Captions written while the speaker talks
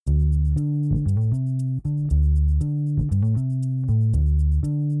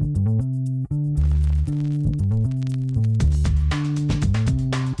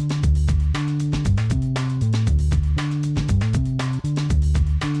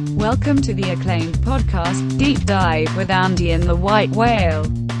Welcome to the acclaimed podcast, Deep Dive with Andy and the White Whale.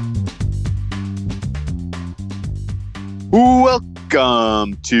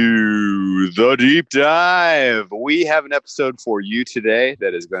 Welcome to the Deep Dive. We have an episode for you today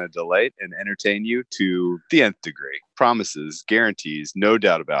that is going to delight and entertain you to the nth degree. Promises, guarantees, no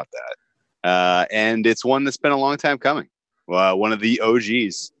doubt about that. And it's one that's been a long time coming. One of the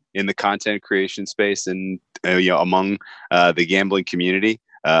OGs in the content creation space and among the gambling community.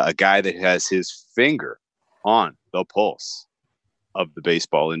 A guy that has his finger on the pulse of the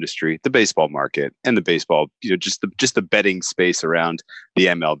baseball industry, the baseball market, and the baseball, just the betting space around the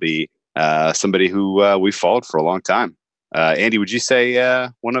MLB. Somebody who we followed for a long time. Andy, would you say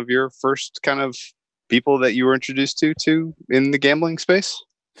one of your first kind of people that you were introduced to in the gambling space?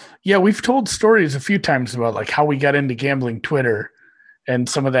 Yeah, we've told stories a few times about like how we got into gambling Twitter and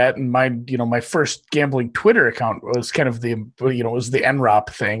some of that. And my first gambling Twitter account was kind of it was the NROP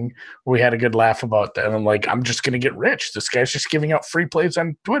thing where we had a good laugh about that. And I'm like, I'm just going to get rich. This guy's just giving out free plays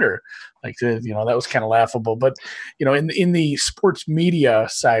on Twitter. Like, that was kind of laughable. But, in the sports media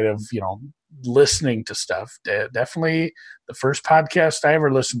side of, listening to stuff, definitely the first podcast I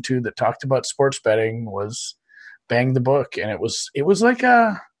ever listened to that talked about sports betting was Bang the Book. And it was like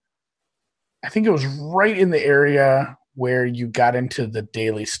I think it was right in the area where you got into the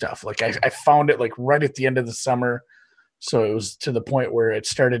daily stuff. Like I found it like right at the end of the summer. So it was to the point where it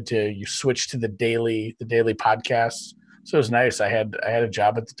started you switch to the daily podcasts. So it was nice. I had a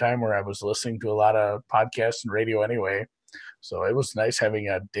job at the time where I was listening to a lot of podcasts and radio anyway. So it was nice having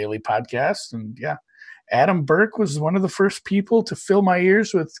a daily podcast. And yeah, Adam Burke was one of the first people to fill my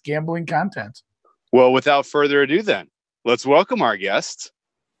ears with gambling content. Well, without further ado then, let's welcome our guest.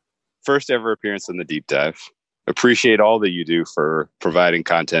 First ever appearance on the Deep Dive. Appreciate all that you do for providing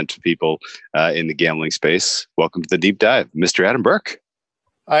content to people in the gambling space. Welcome to the Deep Dive, Mr. Adam Burke.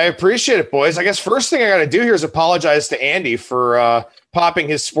 I appreciate it, boys. I guess first thing I got to do here is apologize to Andy for popping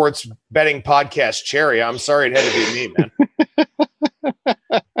his sports betting podcast cherry. I'm sorry it had to be me, man.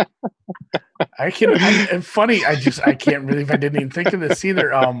 I can't believe I didn't even think of this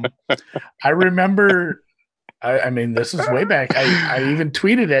either. I remember, this is way back. I even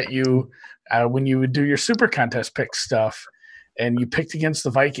tweeted at you when you would do your super contest pick stuff and you picked against the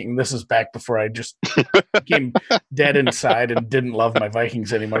Vikings. This is back before I just became dead inside and didn't love my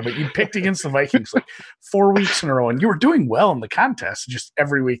Vikings anymore. But you picked against the Vikings like 4 weeks in a row and you were doing well in the contest. Just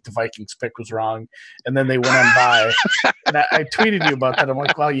every week the Vikings pick was wrong. And then they went on by. And I tweeted you about that. I'm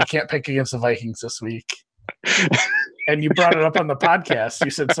like, well, you can't pick against the Vikings this week. And you brought it up on the podcast.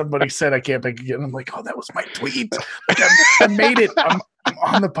 You said somebody said I can't pick again. I'm like, oh, that was my tweet. Like I made it. I'm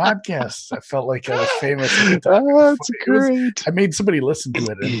on the podcast. I felt like I was famous. Oh, that's great. I made somebody listen to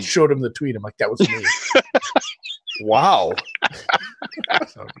it and showed him the tweet. I'm like, that was me. Wow.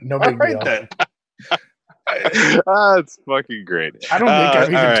 So, no big deal. Then. It's fucking great. I don't think I've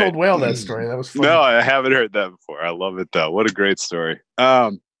even told Whale that story. That was funny. No, I haven't heard that before. I love it though. What a great story.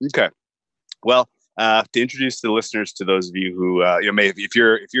 Okay. Well, to introduce the listeners to those of you who if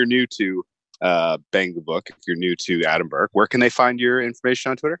you're new to Bang the Book, if you're new to Adam Burke, where can they find your information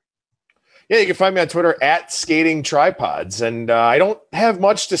on Twitter? Yeah, you can find me on Twitter at Skating Tripods. And I don't have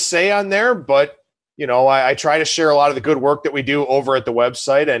much to say on there, but I try to share a lot of the good work that we do over at the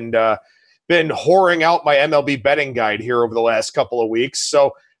website, and been whoring out my MLB betting guide here over the last couple of weeks.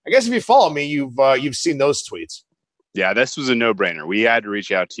 So I guess if you follow me, you've seen those tweets. Yeah, this was a no-brainer. We had to reach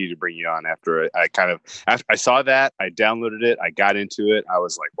out to you to bring you on after I saw that. I downloaded it. I got into it. I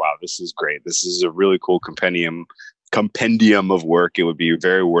was like, wow, this is great. This is a really cool compendium of work. It would be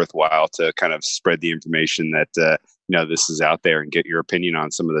very worthwhile to kind of spread the information that, this is out there and get your opinion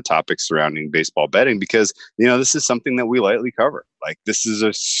on some of the topics surrounding baseball betting, because, this is something that we lightly cover. Like, this is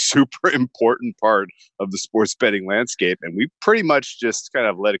a super important part of the sports betting landscape. And we pretty much just kind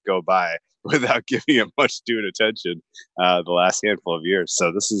of let it go by without giving it much due attention the last handful of years.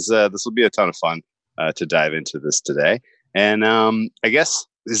 So this will be a ton of fun to dive into this today. And I guess,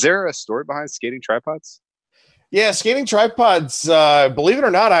 is there a story behind Skating Tripods? Yeah, Skating Tripods, believe it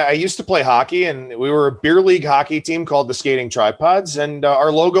or not, I used to play hockey, and we were a beer league hockey team called the Skating Tripods, and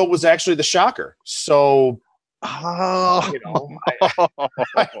our logo was actually the Shocker. So, I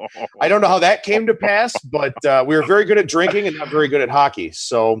don't know how that came to pass, but we were very good at drinking and not very good at hockey.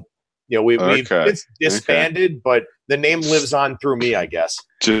 So, we've disbanded, but the name lives on through me, I guess.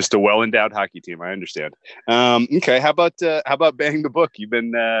 Just a well-endowed hockey team. I understand. Okay. How about Bang the Book? You've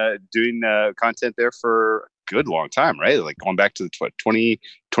been doing content there for a good long time, right? Like going back to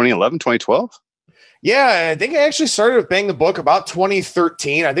 2011, 2012? Yeah, I think I actually started with Bang the Book about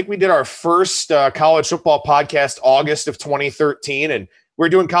 2013. I think we did our first college football podcast August of 2013, and we were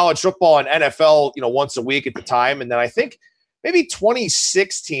doing college football and NFL, once a week at the time. And then I think maybe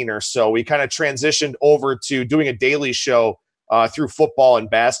 2016 or so, we kind of transitioned over to doing a daily show through football and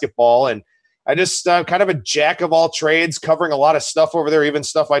basketball. And I just kind of a jack of all trades, covering a lot of stuff over there, even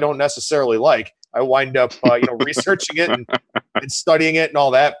stuff I don't necessarily like. I wind up, researching it and studying it and all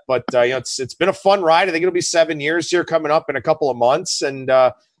that. But, it's been a fun ride. I think it'll be 7 years here coming up in a couple of months. And,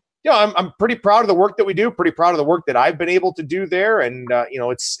 I'm pretty proud of the work that we do, pretty proud of the work that I've been able to do there. And,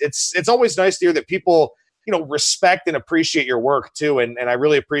 it's always nice to hear that people, respect and appreciate your work too. And I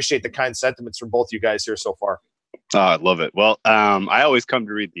really appreciate the kind sentiments from both you guys here so far. Oh, I love it. Well, I always come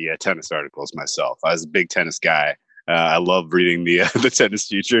to read the tennis articles myself. I was a big tennis guy. I love reading the tennis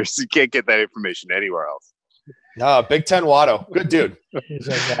futures. You can't get that information anywhere else. No, Big Ten Watto, good dude. He's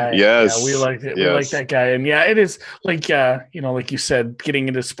that guy. Yes, yeah, we like it. Yes. We like that guy, and yeah, it is like like you said, getting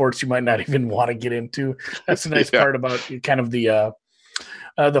into sports you might not even want to get into. That's the nice part about kind of the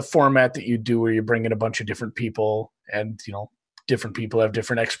format that you do, where you bring in a bunch of different people, and different people have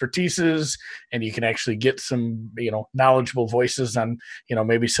different expertises, and you can actually get some, knowledgeable voices on,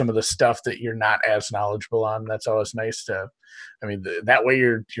 maybe some of the stuff that you're not as knowledgeable on. That's always nice that way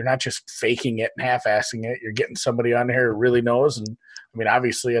you're not just faking it and half-assing it. You're getting somebody on here who really knows. And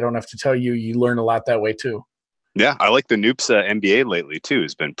obviously I don't have to tell you, you learn a lot that way too. Yeah. I like the Noops NBA lately too.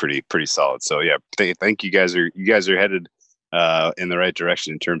 Has been pretty solid. So yeah, thank you guys are headed in the right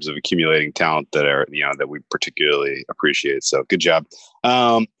direction in terms of accumulating talent that we particularly appreciate. So good job.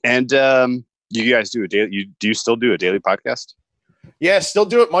 You guys do do you still do a daily podcast? Yeah, still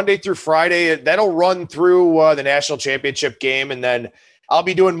do it Monday through Friday. That'll run through the national championship game. And then I'll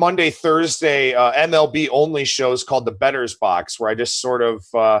be doing Monday, Thursday, MLB only shows called the Bettor's Box, where I just sort of,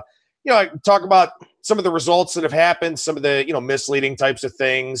 I talk about some of the results that have happened, some of the, misleading types of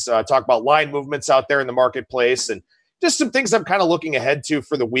things, talk about line movements out there in the marketplace, and just some things I'm kind of looking ahead to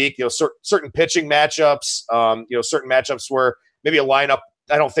for the week, certain pitching matchups, certain matchups where maybe a lineup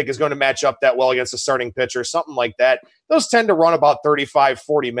I don't think is going to match up that well against a starting pitcher, something like that. Those tend to run about 35,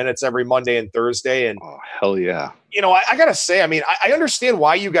 40 minutes every Monday and Thursday. And oh, hell yeah. I got to say, I understand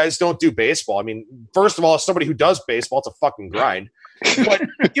why you guys don't do baseball. First of all, as somebody who does baseball, it's a fucking grind. But,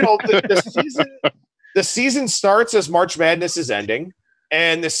 the season starts as March Madness is ending,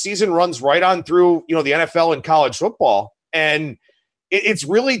 and the season runs right on through, the NFL and college football. And it's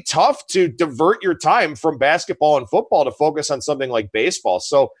really tough to divert your time from basketball and football to focus on something like baseball.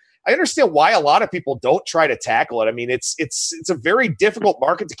 So I understand why a lot of people don't try to tackle it. It's a very difficult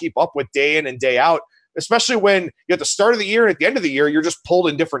market to keep up with day in and day out, especially when you're at the start of the year and at the end of the year, you're just pulled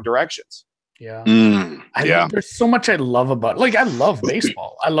in different directions. Yeah. Yeah. There's so much I love about it. I love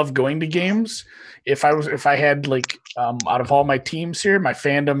baseball. I love going to games. If I had out of all my teams here, my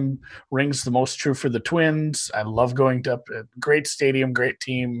fandom rings the most true for the Twins. I love going to a great stadium, great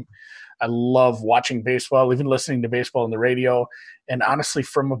team. I love watching baseball, even listening to baseball on the radio. And honestly,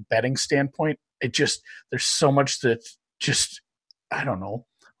 from a betting standpoint, there's so much that just, I don't know,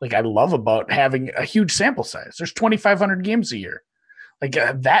 I love about having a huge sample size. There's 2,500 games a year.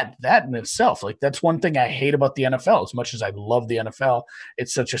 That in itself, that's one thing I hate about the NFL. As much as I love the NFL,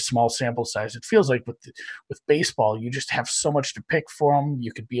 it's such a small sample size. It feels like with baseball, you just have so much to pick from.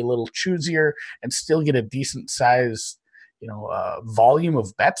 You could be a little choosier and still get a decent size, volume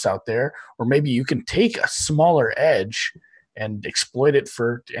of bets out there. Or maybe you can take a smaller edge and exploit it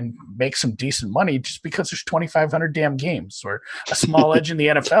and make some decent money just because there's 2,500 damn games. Or a small edge in the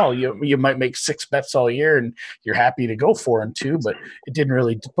NFL, you might make 6 bets all year and you're happy to go 4-2, but it didn't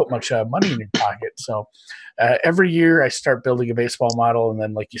really put much money in your pocket. So every year I start building a baseball model, and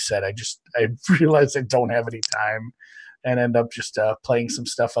then, like you said, I realize I don't have any time and end up just playing some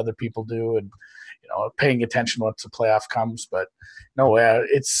stuff other people do and paying attention once the playoff comes. But no,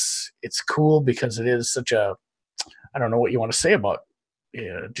 it's cool because it is such a, I don't know what you want to say about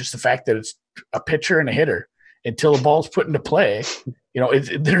just the fact that it's a pitcher and a hitter until the ball's put into play.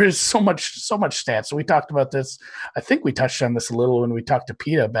 There is so much stats. So we talked about this. I think we touched on this a little when we talked to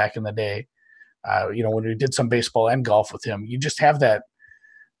PETA back in the day. When we did some baseball and golf with him, you just have that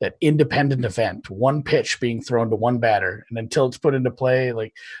independent event, one pitch being thrown to one batter, and until it's put into play,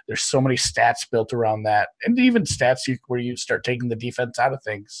 there's so many stats built around that, and even stats where you start taking the defense out of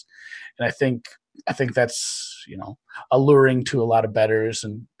things. And I think that's alluring to a lot of bettors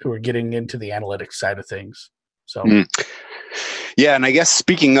and who are getting into the analytics side of things. So, yeah, and I guess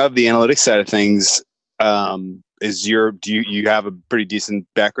speaking of the analytics side of things, do you have a pretty decent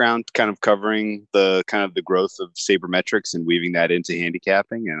background kind of covering the growth of sabermetrics and weaving that into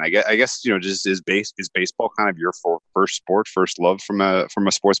handicapping? And I guess just is baseball kind of your first love from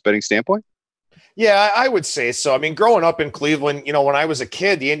a sports betting standpoint? Yeah, I would say so. I mean, growing up in Cleveland, when I was a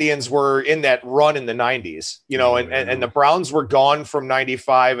kid, the Indians were in that run in the 90s, and the Browns were gone from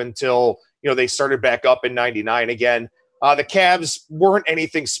 95 until, they started back up in 99 again. The Cavs weren't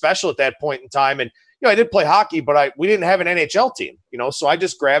anything special at that point in time. And, I did play hockey, but we didn't have an NHL team, so I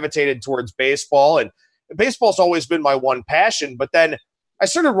just gravitated towards baseball, and baseball's always been my one passion. But then I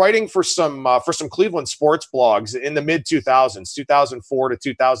started writing for some Cleveland sports blogs in the mid 2000s, 2004 to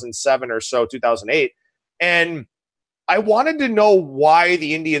 2007 or so, 2008. And I wanted to know why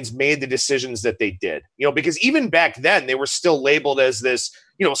the Indians made the decisions that they did, because even back then they were still labeled as this,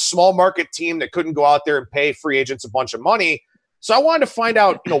 small market team that couldn't go out there and pay free agents a bunch of money. So I wanted to find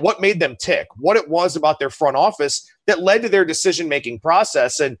out, what made them tick, what it was about their front office that led to their decision-making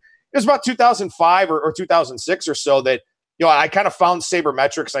process. And it was about 2005 or 2006 or so that, I kind of found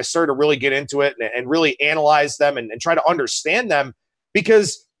sabermetrics. I started to really get into it and really analyze them and try to understand them,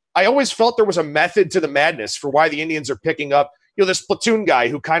 because I always felt there was a method to the madness for why the Indians are picking up, this platoon guy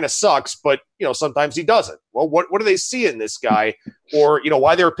who kind of sucks, but, sometimes he doesn't. Well, what do they see in this guy? Or,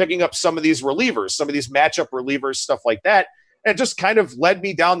 why they're picking up some of these relievers, some of these matchup relievers, stuff like that. And it just kind of led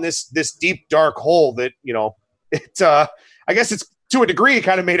me down this deep, dark hole that, I guess it's to a degree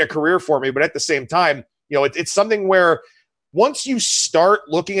kind of made a career for me. But at the same time, it's something where once you start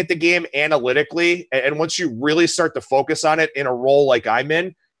looking at the game analytically, and once you really start to focus on it in a role like I'm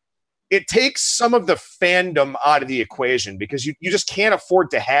in, it takes some of the fandom out of the equation, because you just can't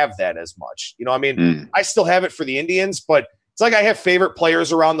afford to have that as much. I still have it for the Indians, but it's like I have favorite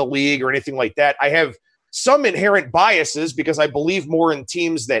players around the league or anything like that. I have some inherent biases because I believe more in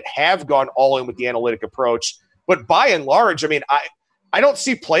teams that have gone all in with the analytic approach. But by and large, I don't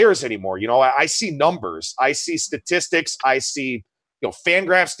see players anymore. I see numbers, I see statistics, I see,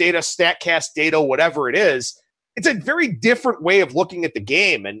 Fangraphs data, StatCast data, whatever it is. It's a very different way of looking at the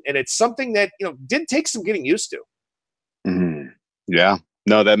game. And it's something that, did take some getting used to. Mm-hmm. Yeah,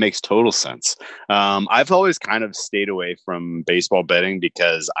 no, that makes total sense. I've always kind of stayed away from baseball betting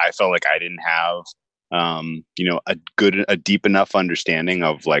because I felt like I didn't have, a deep enough understanding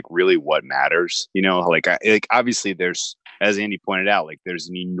of like really what matters, obviously there's, as Andy pointed out, like there's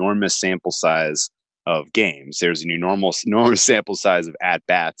an enormous sample size of games. There's an enormous sample size of at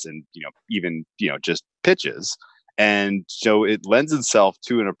bats and, even, just pitches. And so it lends itself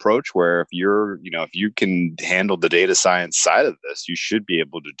to an approach where if you can handle the data science side of this, you should be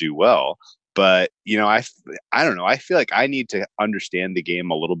able to do well. But, I don't know. I feel like I need to understand the game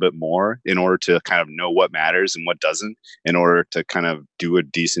a little bit more in order to kind of know what matters and what doesn't, in order to kind of do a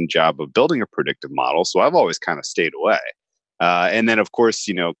decent job of building a predictive model. So I've always kind of stayed away. And then, of course,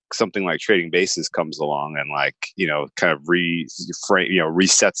 something like Trading Bases comes along and kind of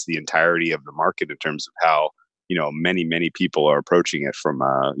resets the entirety of the market in terms of how, many people are approaching it from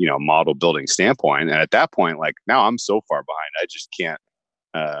a, model building standpoint. And at that point, like now I'm so far behind, I just can't,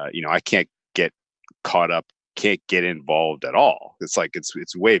 I can't get caught up, can't get involved at all. It's like,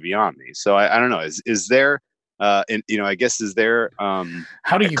 it's way beyond me. So I don't know. Is there, I guess, is there,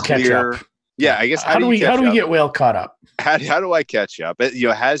 how do you catch up? Yeah, I guess. How do we get well caught up? How do I catch up?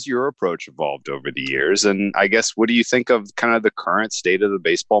 Has your approach evolved over the years? And I guess, what do you think of kind of the current state of the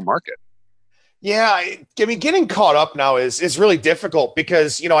baseball market? Yeah, I mean, getting caught up now is really difficult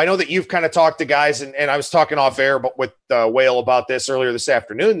because, I know that you've kind of talked to guys, and I was talking off air but with Whale about this earlier this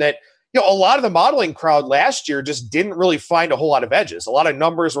afternoon, that, a lot of the modeling crowd last year just didn't really find a whole lot of edges. A lot of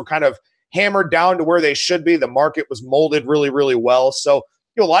numbers were kind of hammered down to where they should be. The market was molded really, really well. So,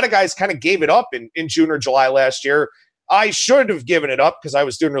 a lot of guys kind of gave it up in June or July last year. I should have given it up because I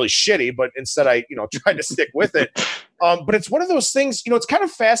was doing really shitty, but instead I, tried to stick with it. But it's one of those things, it's kind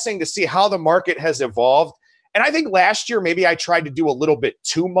of fascinating to see how the market has evolved. And I think last year, maybe I tried to do a little bit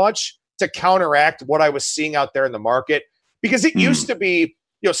too much to counteract what I was seeing out there in the market, because it used to be,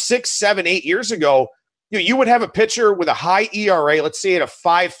 6, 7, 8 years ago, you would have a pitcher with a high ERA, let's say at a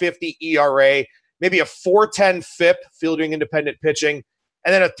 5.50 ERA, maybe a 4.10 FIP, fielding independent pitching,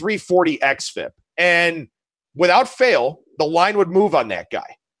 and then a 3.40 xFIP. And without fail, the line would move on that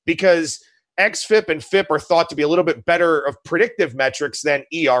guy because xFIP and FIP are thought to be a little bit better of predictive metrics than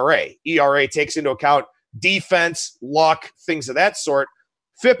ERA. ERA takes into account defense, luck, things of that sort.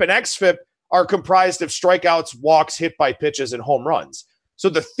 FIP and xFIP are comprised of strikeouts, walks, hit by pitches, and home runs. So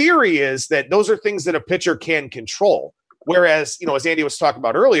the theory is that those are things that a pitcher can control. Whereas, as Andy was talking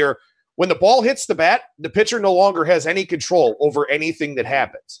about earlier, when the ball hits the bat, the pitcher no longer has any control over anything that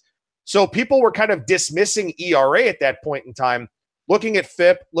happens. So people were kind of dismissing ERA at that point in time, looking at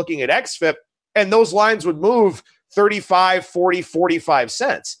FIP, looking at xFIP, and those lines would move 35, 40, 45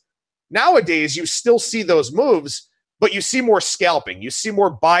 cents. Nowadays, you still see those moves, but you see more scalping. You see more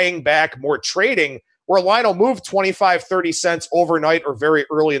buying back, more trading, where a line will move 25, 30 cents overnight or very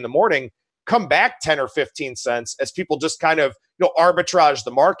early in the morning, come back 10 or 15 cents as people just kind of, arbitrage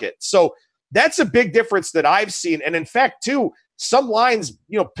the market. So that's a big difference that I've seen. And in fact, too, some lines,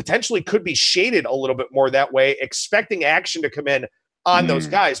 potentially could be shaded a little bit more that way, expecting action to come in on those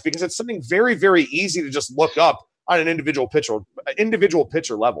guys, because it's something very, very easy to just look up on an individual pitcher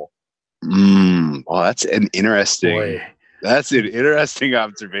level. Well, that's an interesting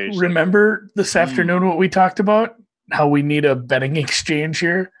observation. Remember this afternoon what we talked about? How we need a betting exchange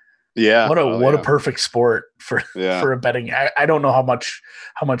here. Yeah. What a perfect sport for a betting. I don't know how much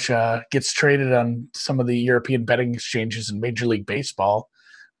gets traded on some of the European betting exchanges in Major League Baseball.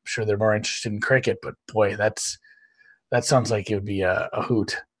 I'm sure they're more interested in cricket, but boy, that sounds like it would be a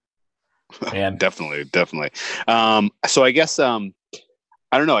hoot. Man. Definitely. So I guess I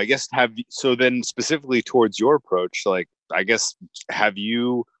don't know. I guess then specifically towards your approach, like I guess how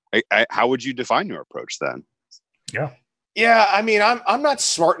would you define your approach then? Yeah, I mean, I'm not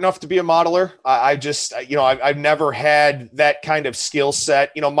smart enough to be a modeler. I've never had that kind of skill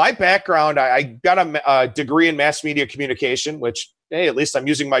set. My background, I got a degree in mass media communication, which, hey, at least I'm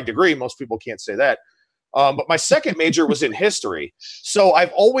using my degree. Most people can't say that. But my second major was in history. So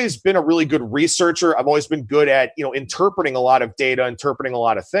I've always been a really good researcher. I've always been good at, interpreting a lot of data, interpreting a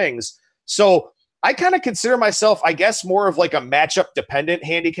lot of things. So I kind of consider myself, I guess, more of like a matchup dependent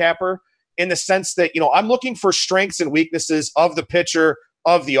handicapper, in the sense that, I'm looking for strengths and weaknesses of the pitcher,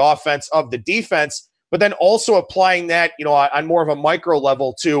 of the offense, of the defense, but then also applying that, on more of a micro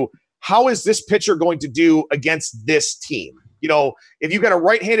level to how is this pitcher going to do against this team? If you've got a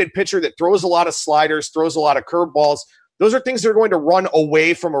right-handed pitcher that throws a lot of sliders, throws a lot of curveballs, those are things that are going to run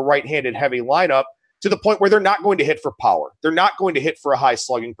away from a right-handed heavy lineup to the point where they're not going to hit for power. They're not going to hit for a high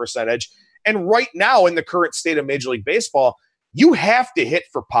slugging percentage. And right now, in the current state of Major League Baseball, you have to hit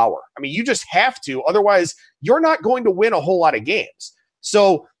for power. I mean, you just have to. Otherwise, you're not going to win a whole lot of games.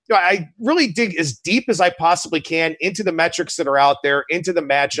 So I really dig as deep as I possibly can into the metrics that are out there, into the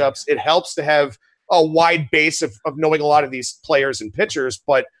matchups. It helps to have a wide base of knowing a lot of these players and pitchers.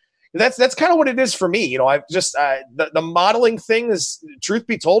 But that's kind of what it is for me. I've just the modeling thing is, truth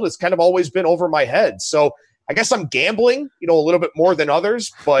be told, it's kind of always been over my head. So I guess I'm gambling, a little bit more than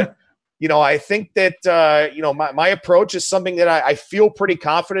others. But I think that, my approach is something that I feel pretty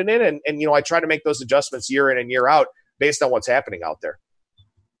confident in. And I try to make those adjustments year in and year out based on what's happening out there.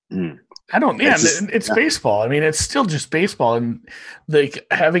 It's baseball. I mean, it's still just baseball. And like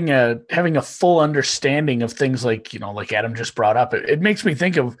having a full understanding of things like Adam just brought up, it makes me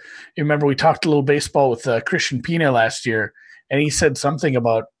think of, you remember we talked a little baseball with Christian Pina last year, and he said something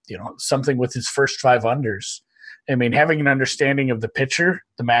about, something with his first 5 unders. I mean, having an understanding of the pitcher,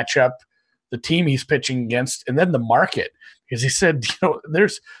 the matchup, the team he's pitching against, and then the market. Because he said,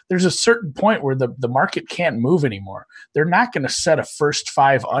 there's a certain point where the market can't move anymore. They're not going to set a first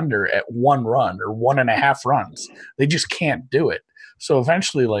 5 under at 1 run or 1.5 runs. They just can't do it. So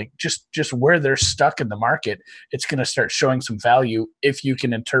eventually, like just where they're stuck in the market, it's going to start showing some value if you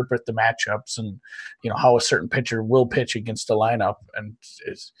can interpret the matchups and how a certain pitcher will pitch against a lineup. And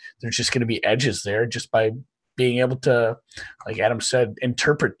there's just going to be edges there just by being able to, like Adam said,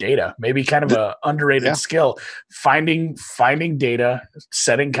 interpret data, maybe kind of a underrated skill, finding data,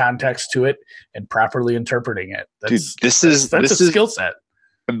 setting context to it, and properly interpreting it. That's a skill set.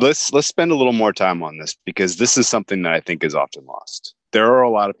 Let's spend a little more time on this, because this is something that I think is often lost. There are a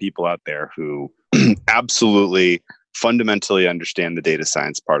lot of people out there who absolutely fundamentally understand the data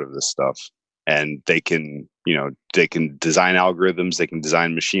science part of this stuff, and they can design algorithms, they can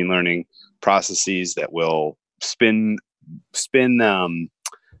design machine learning processes that will spin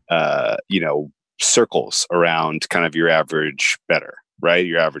circles around kind of your average bettor, right?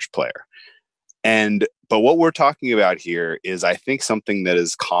 Your average player. But what we're talking about here is, I think, something that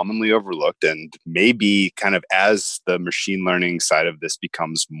is commonly overlooked, and maybe kind of as the machine learning side of this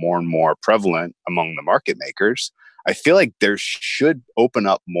becomes more and more prevalent among the market makers, I feel like there should open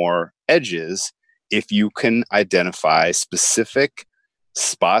up more edges if you can identify specific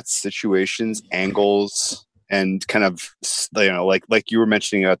spots, situations, angles, and kind of, like you were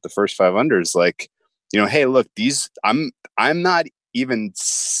mentioning about the first 5 unders, like, hey, look, I'm not even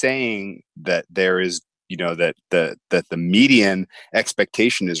saying that there is, that the median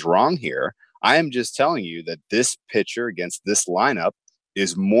expectation is wrong here. I am just telling you that this pitcher against this lineup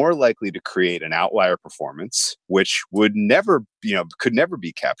is more likely to create an outlier performance, which would never, could never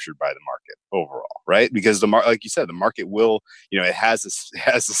be captured by the market overall, right? Because like you said, the market will, it has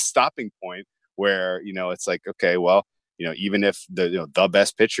a stopping point where, it's like, okay, well, even if the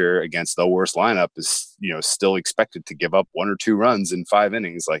best pitcher against the worst lineup is, still expected to give up 1 or 2 runs in 5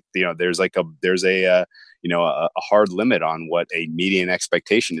 innings, like, there's a hard limit on what a median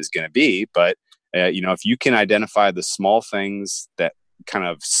expectation is going to be. But, if you can identify the small things that kind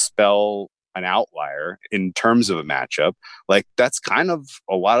of spell an outlier in terms of a matchup, like that's kind of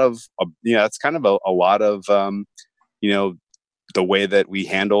a lot of the way that we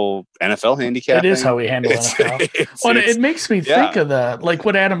handle NFL handicapping. It is how we handle NFL. It makes me think of like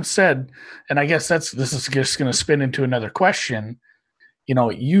what Adam said, and I guess this is just going to spin into another question.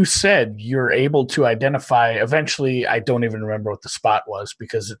 You said you're able to identify eventually. I don't even remember what the spot was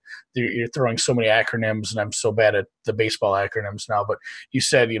because you're throwing so many acronyms and I'm so bad at the baseball acronyms now. But you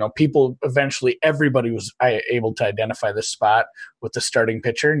said, people eventually, everybody was able to identify the spot with the starting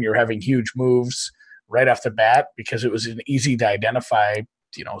pitcher, and you're having huge moves right off the bat because it was an easy to identify,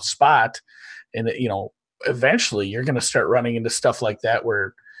 spot. And, eventually you're going to start running into stuff like that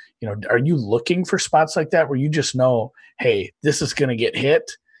where, are you looking for spots like that where you just know, hey, this is going to get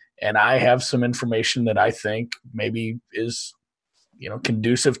hit and I have some information that I think maybe is,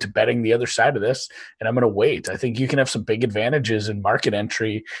 conducive to betting the other side of this, and I'm going to wait. I think you can have some big advantages in market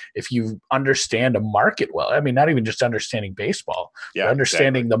entry if you understand a market well. I mean, not even just understanding baseball, but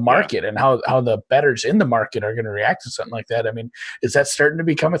understanding the market and how the bettors in the market are going to react to something like that. I mean, is that starting to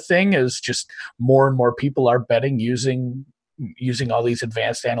become a thing as just more and more people are betting using all these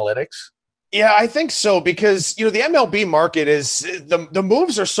advanced analytics? Yeah, I think so, because, the MLB market is the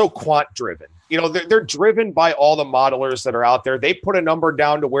moves are so quant driven. They're driven by all the modelers that are out there. They put a number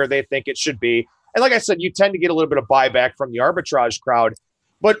down to where they think it should be. And like I said, you tend to get a little bit of buyback from the arbitrage crowd.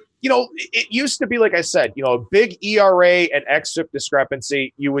 But, it used to be, like I said, a big ERA and xFIP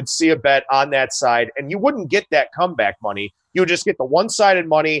discrepancy. You would see a bet on that side and you wouldn't get that comeback money. You would just get the one-sided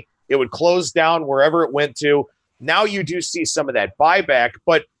money. It would close down wherever it went to. Now you do see some of that buyback.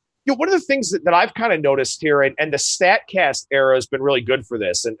 But one of the things that I've kind of noticed here, and the StatCast era has been really good for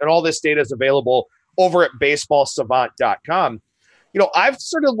this, and all this data is available over at baseballsavant.com. I've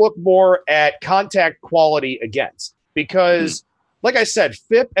sort of looked more at contact quality against, because, like I said,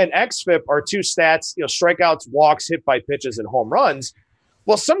 FIP and xFIP are 2 stats, strikeouts, walks, hit by pitches, and home runs.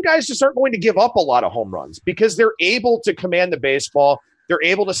 Well, some guys just aren't going to give up a lot of home runs because they're able to command the baseball. They're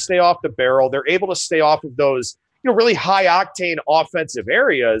able to stay off the barrel. They're able to stay off of those really high octane offensive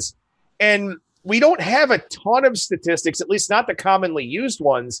areas. And we don't have a ton of statistics, at least not the commonly used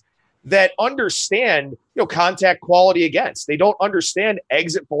ones, that understand, contact quality against. They don't understand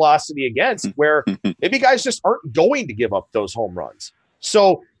exit velocity against, where maybe guys just aren't going to give up those home runs.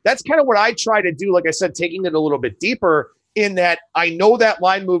 So that's kind of what I try to do. Like I said, taking it a little bit deeper, in that I know that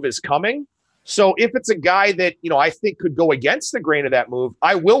line move is coming. So if it's a guy that, I think could go against the grain of that move,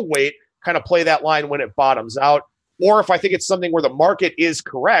 I will wait, kind of play that line when it bottoms out. Or if I think it's something where the market is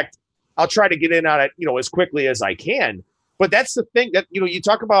correct, I'll try to get in on it, as quickly as I can. But that's the thing that, you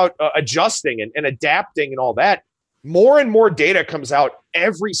talk about adjusting and adapting and all that. More and more data comes out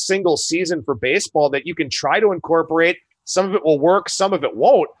every single season for baseball that you can try to incorporate. Some of it will work, some of it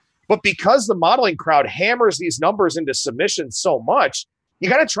won't. But because the modeling crowd hammers these numbers into submission so much, you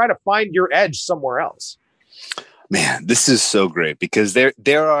got to try to find your edge somewhere else. Man, this is so great, because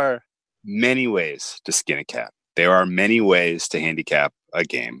there are many ways to skin a cat. There are many ways to handicap a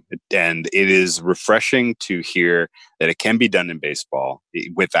game, and it is refreshing to hear that it can be done in baseball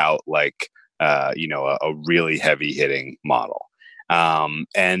without a really heavy hitting model.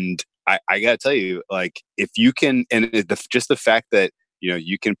 And I got to tell you, if you can, and just the fact that,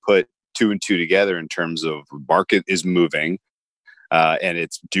 you can put 2 and 2 together in terms of market is moving, and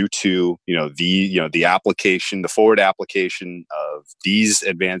it's due to, the application, the forward application of these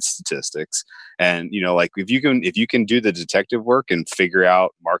advanced statistics. And, if you can do the detective work and figure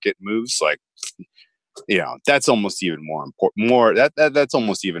out market moves, that's almost even more important, that's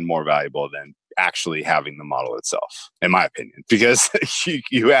almost even more valuable than actually having the model itself, in my opinion, because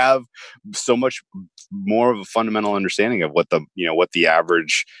you have so much more of a fundamental understanding of what the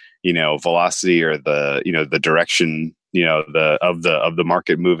average, velocity or the direction, of the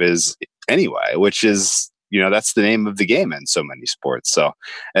market move is anyway, which is, that's the name of the game in so many sports. So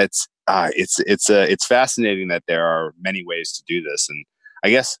it's fascinating that there are many ways to do this. And I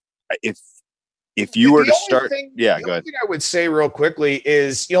guess if you were to start, go ahead. The thing I would say real quickly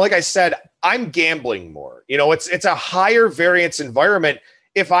is, like I said, I'm gambling more. It's a higher variance environment.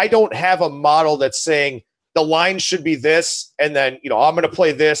 If I don't have a model that's saying the line should be this, and then, I'm going to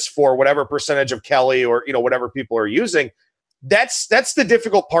play this for whatever percentage of Kelly or, whatever people are using. That's the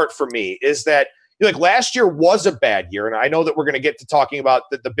difficult part for me, is that last year was a bad year. And I know that we're going to get to talking about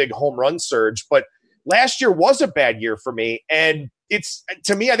the big home run surge, but last year was a bad year for me. And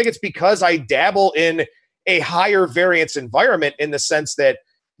to me, I think it's because I dabble in a higher variance environment in the sense that,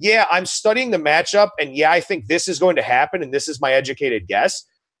 yeah, I'm studying the matchup and yeah, I think this is going to happen and this is my educated guess.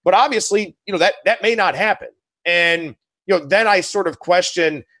 But obviously, that may not happen. And, then I sort of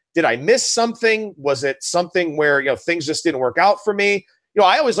question, did I miss something? Was it something where, things just didn't work out for me?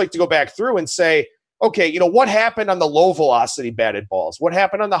 I always like to go back through and say, okay, what happened on the low velocity batted balls? What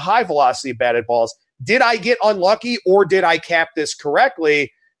happened on the high velocity batted balls? Did I get unlucky or did I cap this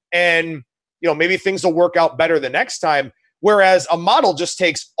correctly? And, maybe things will work out better the next time. Whereas a model just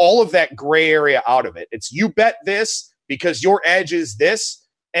takes all of that gray area out of it. It's you bet this because your edge is this.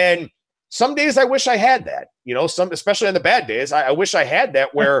 And some days I wish I had that, especially on the bad days, I wish I had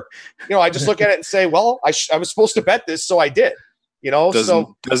that where, I just look at it and say, well, I was supposed to bet this. So I did.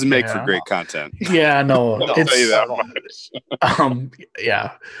 Doesn't make for great content. Yeah, no, I'll tell you that much.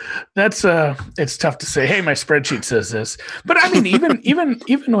 Yeah, that's it's tough to say, hey, my spreadsheet says this, but I mean,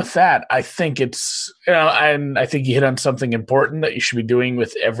 even with that, I think it's, and I think you hit on something important that you should be doing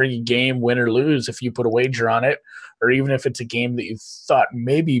with every game, win or lose, if you put a wager on it, or even if it's a game that you thought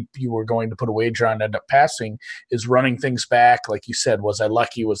maybe you were going to put a wager on and end up passing, is running things back. Like you said, was I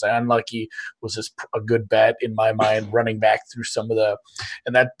lucky? Was I unlucky? Was this a good bet in my mind? Running back through some of the,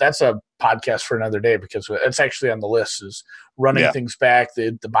 and that's a podcast for another day because it's actually on the list, is running things back,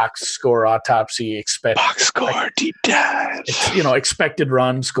 the box score autopsy, box score deep dive, expected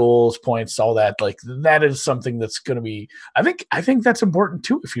runs, goals, points, all that. Like that is something that's going to be, I think that's important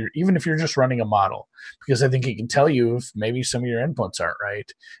too, if you're just running a model, because I think it can tell you if maybe some of your inputs aren't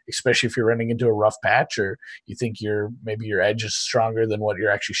right, especially if you're running into a rough patch or you think maybe your edge is stronger than what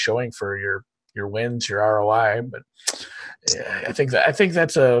you're actually showing for your wins, your ROI. But yeah, I think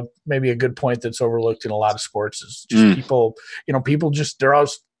that's maybe a good point that's overlooked in a lot of sports, is just people just, they're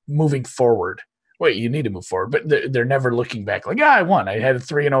always moving forward. Wait, you need to move forward, but they're never looking back. Like, I won. I had a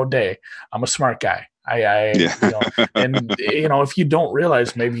 3-0 day. I'm a smart guy. And if you don't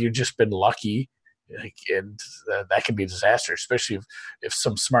realize, maybe you've just been lucky, and that can be a disaster, especially if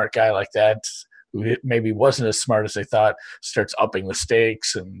some smart guy like that, who maybe wasn't as smart as they thought, starts upping the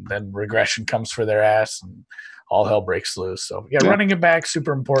stakes, and then regression comes for their ass and all hell breaks loose. So running it back,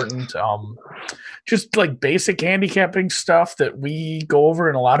 super important. Just like basic handicapping stuff that we go over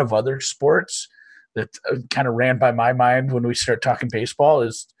in a lot of other sports that kind of ran by my mind when we start talking baseball,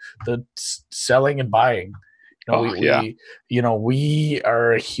 is the selling and buying. We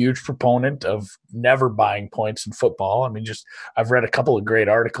are a huge proponent of never buying points in football. I mean, I've read a couple of great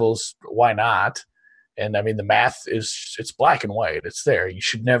articles. Why not? And I mean, the math it's black and white. It's there. You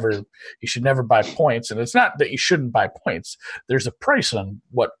should never buy points. And it's not that you shouldn't buy points. There's a price on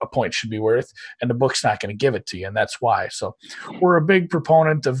what a point should be worth, and the book's not going to give it to you. And that's why. So we're a big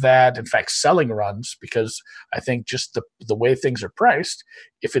proponent of that. In fact, selling runs, because I think just the way things are priced,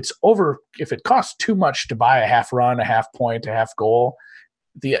 if it costs too much to buy a half run, a half point, a half goal,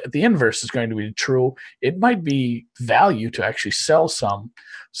 the inverse is going to be true. It might be value to actually sell some.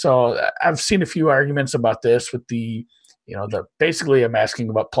 So I've seen a few arguments about this with basically I'm asking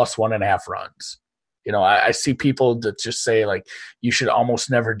about plus 1.5 runs. I see people that just say, like, you should almost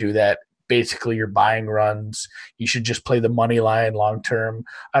never do that. Basically, you're buying runs. You should just play the money line long term.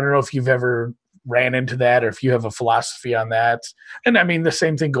 I don't know if you've ever ran into that, or if you have a philosophy on that. And I mean, the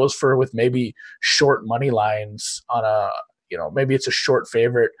same thing goes with maybe short money lines on maybe it's a short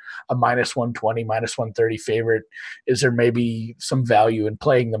favorite, a minus 120, minus 130 favorite. Is there maybe some value in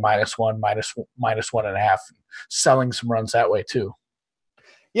playing the minus 1.5, selling some runs that way too?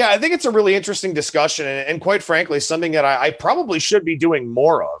 Yeah, I think it's a really interesting discussion, and quite frankly, something that I probably should be doing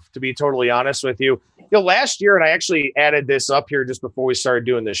more of, to be totally honest with you. Last year, and I actually added this up here just before we started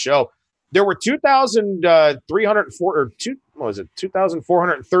doing this show, there were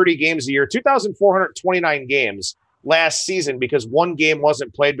 2,430 games a year, 2,429 games last season, because one game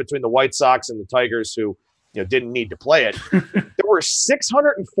wasn't played between the White Sox and the Tigers, who didn't need to play it. There were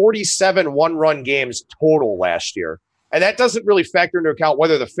 647 one-run games total last year, and that doesn't really factor into account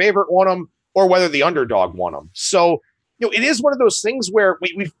whether the favorite won them or whether the underdog won them. So it is one of those things where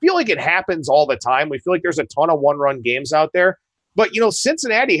we feel like it happens all the time. We feel like there's a ton of one-run games out there, but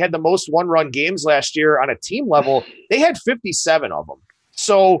Cincinnati had the most one-run games last year on a team level. They had 57 of them.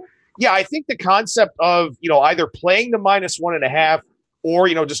 So yeah, I think the concept of, either playing the minus 1.5 or,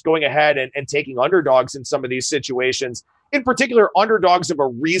 just going ahead and taking underdogs in some of these situations, in particular, underdogs of a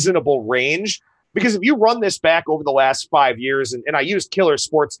reasonable range, because if you run this back over the last 5 years, and I used Killer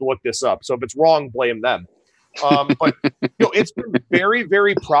Sports to look this up, so if it's wrong, blame them. But it's been very,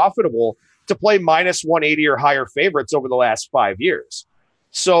 very profitable to play minus 180 or higher favorites over the last 5 years.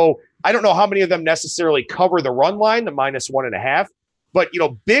 So I don't know how many of them necessarily cover the run line, the -1.5. But,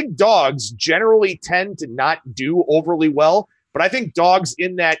 big dogs generally tend to not do overly well. But I think dogs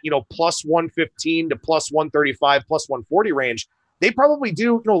in that, +115 to +135, +140 range, they probably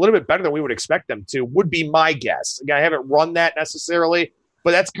do a little bit better than we would expect them to, would be my guess. Again, I haven't run that necessarily,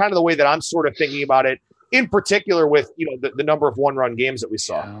 but that's kind of the way that I'm sort of thinking about it, in particular with, the number of one-run games that we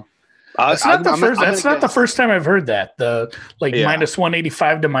saw. Yeah. That's not the first time I've heard that.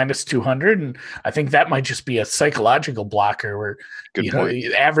 -185 to -200, and I think that might just be a psychological blocker where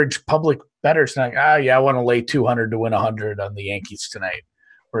the average public bettor's like, I want to lay 200 to win 100 on the Yankees tonight,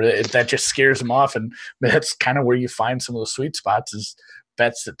 or that just scares them off, and that's kind of where you find some of the sweet spots is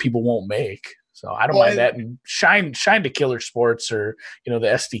bets that people won't make. So I don't mind that. And shine to Killer Sports or the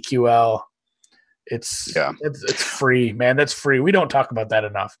SDQL. It's free, man. That's free. We don't talk about that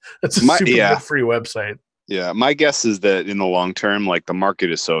enough. That's a super good free website. Yeah. My guess is that in the long term, like the market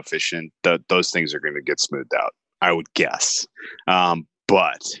is so efficient that those things are going to get smoothed out, I would guess.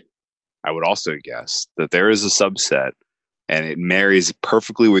 But I would also guess that there is a subset, and it marries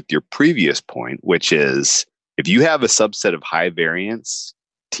perfectly with your previous point, which is if you have a subset of high variance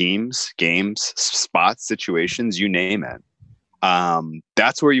teams, games, spots, situations, you name it,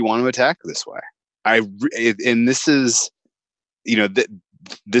 that's where you want to attack this way. And this is,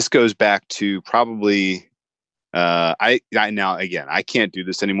 this goes back to probably, I can't do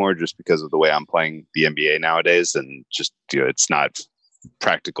this anymore just because of the way I'm playing the NBA nowadays, and just it's not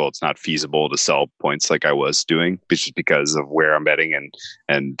practical, it's not feasible to sell points like I was doing, just because of where I'm betting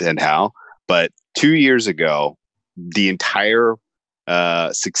and how. But 2 years ago, the entire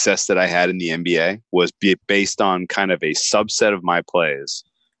success that I had in the NBA was based on kind of a subset of my plays,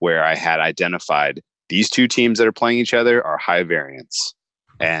 where I had identified these two teams that are playing each other are high variance.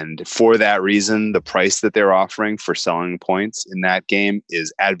 And for that reason, the price that they're offering for selling points in that game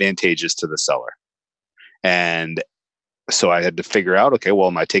is advantageous to the seller. And so I had to figure out, okay, well,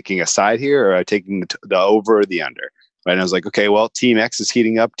 am I taking a side here, or am I taking the over or the under? Right? And I was like, okay, well, team X is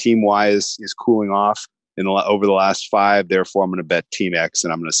heating up, team Y is cooling off over the last 5. Therefore, I'm going to bet team X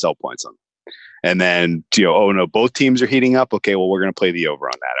and I'm going to sell points on them. And then, oh no, both teams are heating up. Okay, well, we're going to play the over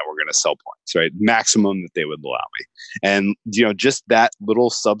on that, and we're going to sell points, right? Maximum that they would allow me. And, just that little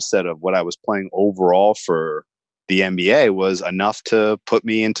subset of what I was playing overall for the NBA was enough to put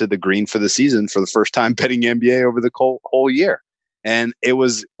me into the green for the season for the first time betting NBA over the whole year. And it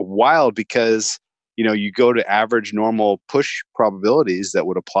was wild because, you go to average normal push probabilities that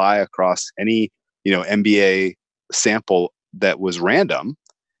would apply across any, NBA sample that was random.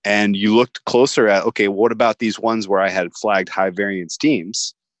 And you looked closer at, okay, what about these ones where I had flagged high variance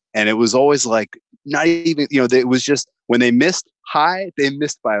teams? And it was always like, not even, it was just when they missed high, they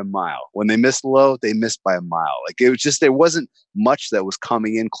missed by a mile. When they missed low, they missed by a mile. Like it was just, there wasn't much that was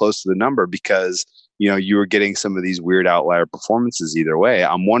coming in close to the number because, you were getting some of these weird outlier performances either way.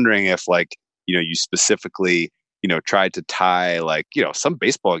 I'm wondering if you specifically, tried to tie some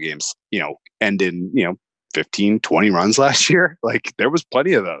baseball games, end in, 15, 20 runs last year. Like there was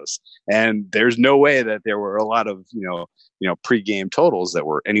plenty of those. And there's no way that there were a lot of, pre-game totals that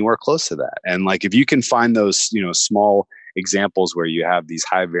were anywhere close to that. And if you can find those, small examples where you have these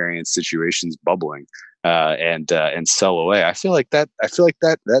high variance situations bubbling and sell away, I feel like that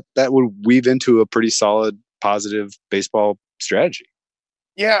would weave into a pretty solid, positive baseball strategy.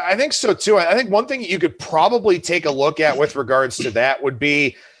 Yeah, I think so too. I think one thing you could probably take a look at with regards to that would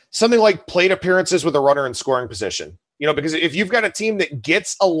be something like plate appearances with a runner in scoring position. Because if you've got a team that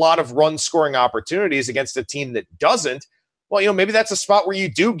gets a lot of run scoring opportunities against a team that doesn't, well, maybe that's a spot where you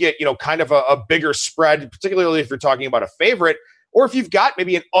do get, kind of a bigger spread, particularly if you're talking about a favorite, or if you've got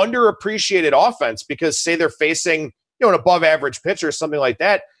maybe an underappreciated offense because say they're facing, an above average pitcher, something like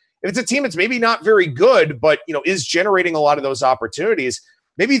that. If it's a team that's maybe not very good, but, is generating a lot of those opportunities,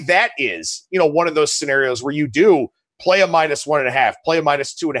 maybe that is, one of those scenarios where you do play a -1.5, play a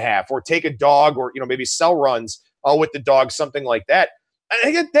 -2.5, or take a dog, or maybe sell runs with the dog, something like that.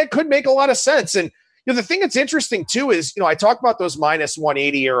 I think that could make a lot of sense. And the thing that's interesting too is I talk about those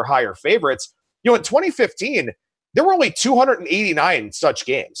 -180 or higher favorites. In 2015, there were only 289 such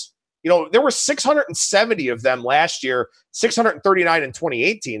games. There were 670 of them last year, 639 in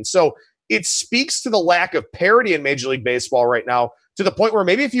 2018. So it speaks to the lack of parity in Major League Baseball right now, to the point where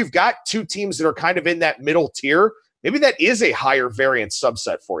maybe if you've got two teams that are kind of in that middle tier, maybe that is a higher variance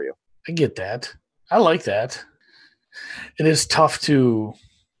subset for you. I get that. I like that. It is tough to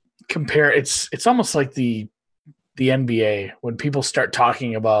compare. It's almost like the NBA when people start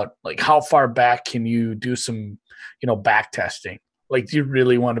talking about how far back can you do some, back testing? Do you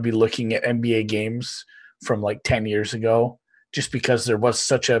really want to be looking at NBA games from 10 years ago just because there was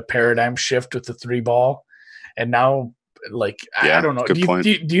such a paradigm shift with the 3-ball. And now, like, I don't know.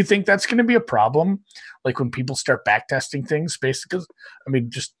 Do you think that's going to be a problem? Like when people start backtesting things, basically, I mean,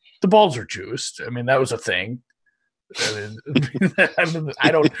 just the balls are juiced. I mean, that was a thing.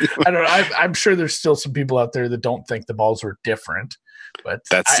 I don't. I'm sure there's still some people out there that don't think the balls were different, but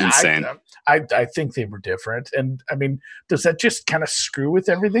that's insane. I think they were different. And I mean, does that just kind of screw with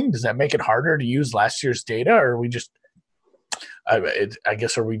everything? Does that make it harder to use last year's data, or are we just? I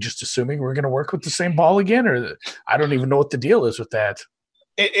guess are we just assuming we're going to work with the same ball again, or I don't even know what the deal is with that.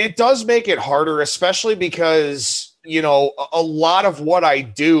 It does make it harder, especially because a lot of what I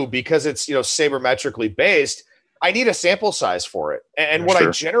do, because it's sabermetrically based, I need a sample size for it. And what I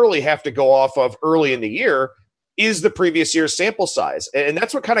generally have to go off of early in the year is the previous year's sample size. And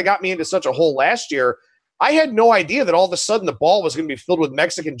that's what kind of got me into such a hole last year. I had no idea that all of a sudden the ball was going to be filled with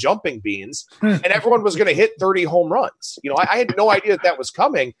Mexican jumping beans and everyone was going to hit 30 home runs. I had no idea that was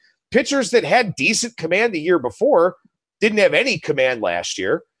coming. Pitchers that had decent command the year before didn't have any command last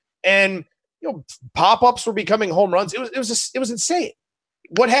year. And, pop-ups were becoming home runs. It was insane.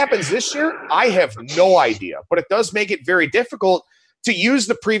 What happens this year? I have no idea, but it does make it very difficult to use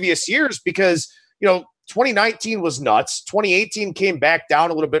the previous years because, 2019 was nuts. 2018 came back down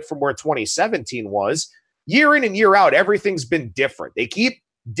a little bit from where 2017 was. Year in and year out, everything's been different. They keep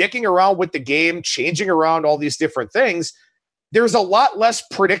dicking around with the game, changing around all these different things. There's a lot less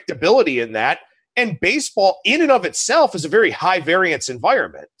predictability in that. And baseball in and of itself is a very high variance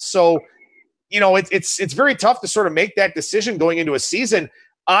environment. So, it's very tough to sort of make that decision going into a season.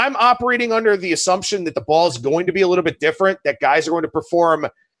 I'm operating under the assumption that the ball is going to be a little bit different, that guys are going to perform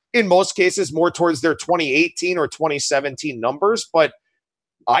in most cases more towards their 2018 or 2017 numbers, but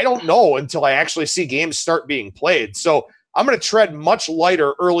I don't know until I actually see games start being played. So I'm going to tread much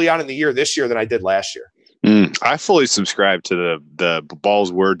lighter early on in the year this year than I did last year. I fully subscribe to the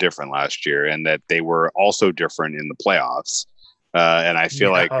balls were different last year and that they were also different in the playoffs. And I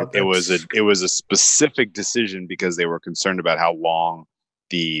feel like it was a specific decision because they were concerned about how long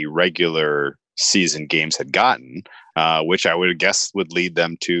the regular season games had gotten, which I would guess would lead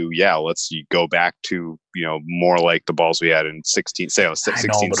them to, let's go back to, more like the balls we had in 16,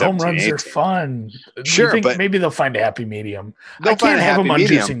 17, home runs 18. Are fun. Sure, but maybe they'll find a happy medium. I can't have them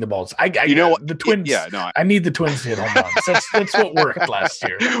unjuicing the balls. The Twins. I need the Twins to hit home runs. That's what worked last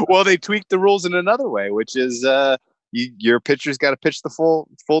year. Well, they tweaked the rules in another way, which is your pitcher's got to pitch the full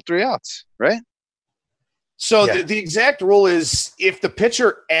 3 outs, right? So the exact rule is if the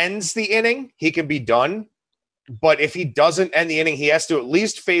pitcher ends the inning, he can be done. But if he doesn't end the inning, he has to at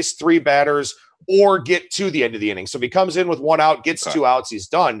least face 3 batters or get to the end of the inning. So if he comes in with 1 out, gets 2 outs, he's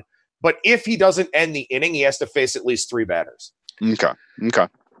done. But if he doesn't end the inning, he has to face at least 3 batters. Okay.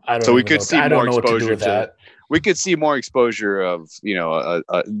 So we could see more exposure to that. We could see more exposure of,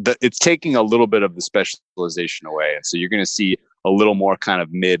 it's taking a little bit of the specialization away. And so you're going to see a little more kind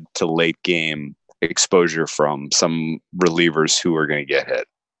of mid to late game exposure from some relievers who are going to get hit.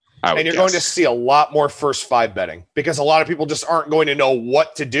 And you're going to see a lot more first 5 betting because a lot of people just aren't going to know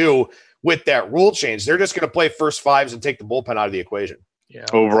what to do with that rule change. They're just going to play first 5s and take the bullpen out of the equation. Yeah.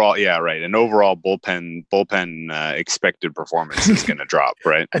 Overall, right. And overall bullpen expected performance is going to drop,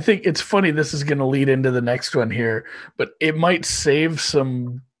 right? I think it's funny. This is going to lead into the next one here, but it might save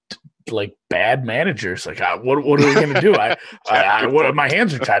some like bad managers. Like, what are we going to do? My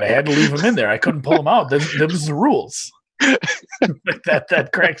hands are tied. I had to leave them in there. I couldn't pull them out. That was the rules. that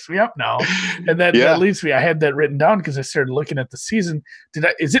cracks me up now, and that leads me. I had that written down because I started looking at the season.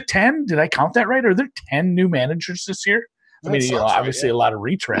 Is it 10? Did I count that right? Are there 10 new managers this year? I mean, obviously a lot of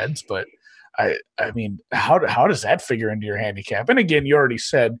retreads, but I mean, how does that figure into your handicap? And again, you already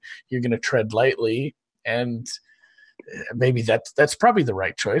said you're going to tread lightly, and maybe that's probably the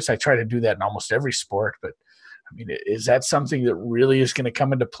right choice. I try to do that in almost every sport, but I mean, is that something that really is going to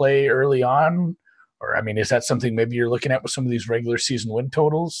come into play early on? Or, I mean, is that something maybe you're looking at with some of these regular season win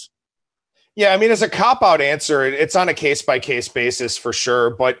totals? Yeah, I mean, as a cop-out answer, it's on a case-by-case basis for sure.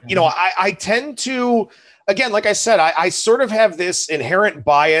 But, I tend to, again, like I said, I sort of have this inherent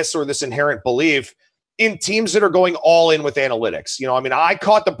bias or this inherent belief in teams that are going all in with analytics. I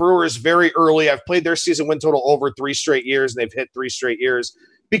caught the Brewers very early. I've played their season win total over 3 straight years, and they've hit 3 straight years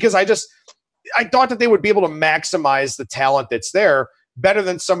because I thought that they would be able to maximize the talent that's there better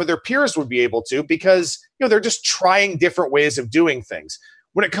than some of their peers would be able to because, they're just trying different ways of doing things.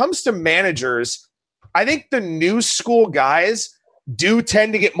 When it comes to managers, I think the new school guys do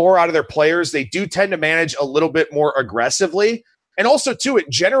tend to get more out of their players. They do tend to manage a little bit more aggressively. And also, too, it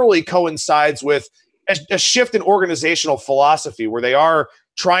generally coincides with a shift in organizational philosophy where they are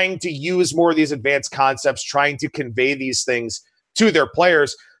trying to use more of these advanced concepts, trying to convey these things to their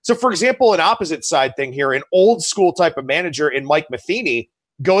players. So, for example, an opposite side thing here, an old school type of manager in Mike Matheny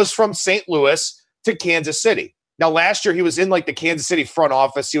goes from St. Louis to Kansas City. Now, last year he was in like the Kansas City front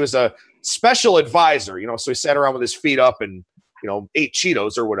office. He was a special advisor, so he sat around with his feet up and, ate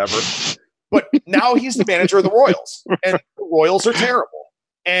Cheetos or whatever. But now he's the manager of the Royals, and the Royals are terrible.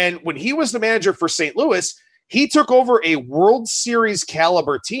 And when he was the manager for St. Louis, he took over a World Series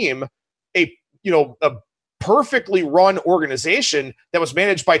caliber team, a perfectly run organization that was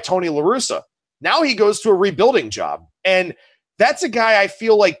managed by Tony La Russa. Now he goes to a rebuilding job. And that's a guy I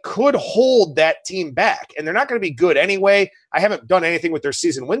feel like could hold that team back. And they're not going to be good anyway. I haven't done anything with their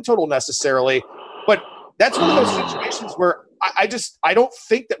season win total necessarily, but that's one of those situations where I don't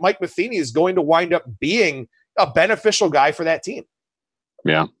think that Mike Matheny is going to wind up being a beneficial guy for that team.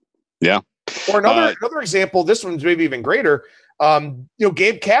 Yeah. Yeah. Or another example, this one's maybe even greater.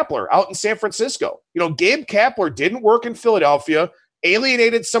 Gabe Kapler out in San Francisco. Gabe Kapler didn't work in Philadelphia,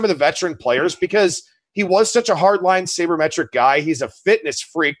 alienated some of the veteran players because he was such a hardline sabermetric guy. He's a fitness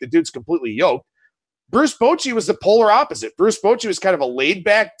freak. The dude's completely yoked. Bruce Bochy was the polar opposite. Bruce Bochy was kind of a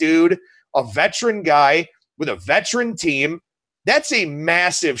laid-back dude, a veteran guy with a veteran team. That's a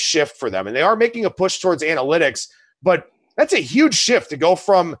massive shift for them. And they are making a push towards analytics, but that's a huge shift to go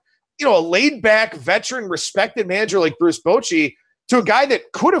from a laid-back, veteran, respected manager like Bruce Bochy to a guy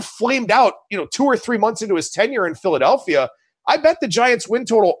that could have flamed out, 2 or 3 months into his tenure in Philadelphia. I bet the Giants win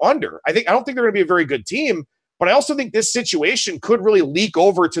total under. I don't think they're going to be a very good team, but I also think this situation could really leak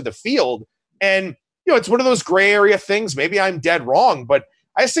over to the field. And, it's one of those gray area things. Maybe I'm dead wrong, but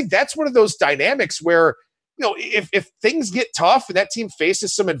I just think that's one of those dynamics where, if things get tough and that team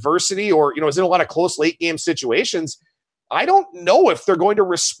faces some adversity or, is in a lot of close late game situations, I don't know if they're going to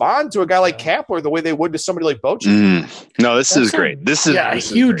respond to a guy like Kapler the way they would to somebody like Bochy. No, this is great. This is a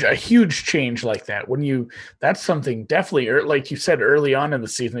huge change like that. That's something definitely, like you said early on in the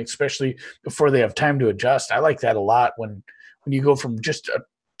season, especially before they have time to adjust. I like that a lot when you go from just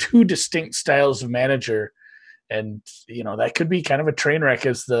two distinct styles of manager, and that could be kind of a train wreck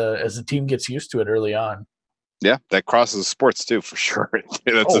as the team gets used to it early on. Yeah, that crosses sports too, for sure.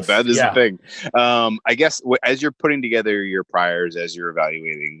 That is the thing. I guess as you're putting together your priors, as you're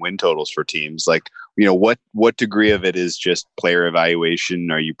evaluating win totals for teams, like, what degree of it is just player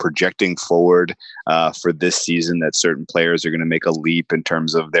evaluation? Are you projecting forward for this season that certain players are going to make a leap in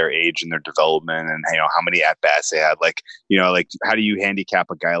terms of their age and their development, and how many at bats they had? Like, how do you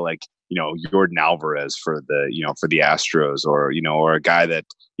handicap a guy like Yordan Alvarez for the Astros, or a guy that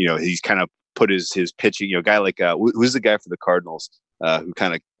he's kind of put his pitching, a guy like who's the guy for the Cardinals who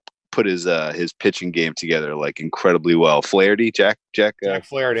kind of put his pitching game together like incredibly well? Flaherty, Jack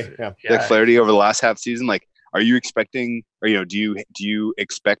Flaherty, yeah. Jack Flaherty over the last half season. Like, are you expecting, or do you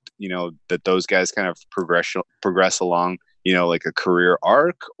expect that those guys kind of progress along like a career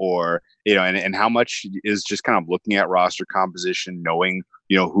arc, or and how much is just kind of looking at roster composition, knowing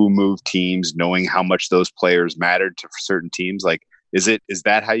who moved teams, knowing how much those players mattered to certain teams? Like, is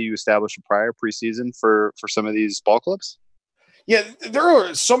that how you establish a prior preseason for some of these ball clubs? Yeah, there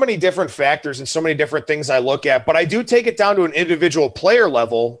are so many different factors and so many different things I look at, but I do take it down to an individual player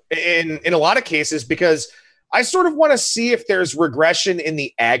level in a lot of cases, because I sort of want to see if there's regression in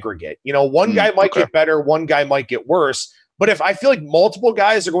the aggregate. One guy might get better, one guy might get worse, but if I feel like multiple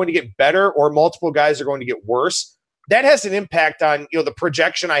guys are going to get better or multiple guys are going to get worse, that has an impact on the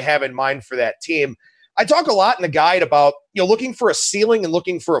projection I have in mind for that team. I talk a lot in the guide about, looking for a ceiling and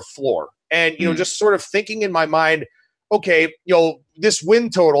looking for a floor, and, just sort of thinking in my mind, okay, this win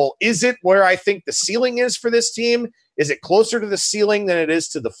total, is it where I think the ceiling is for this team? Is it closer to the ceiling than it is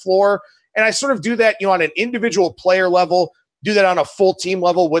to the floor? And I sort of do that, on an individual player level, do that on a full team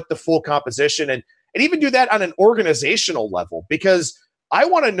level with the full composition, and even do that on an organizational level, because I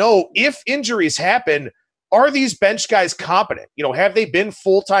want to know if injuries happen, are these bench guys competent? Have they been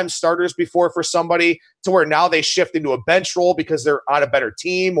full-time starters before for somebody to where now they shift into a bench role because they're on a better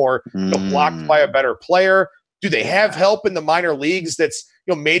team or blocked by a better player? Do they have help in the minor leagues that's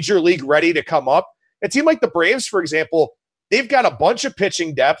major league ready to come up? A team like the Braves, for example, they've got a bunch of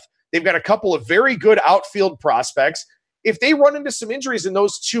pitching depth. They've got a couple of very good outfield prospects. If they run into some injuries in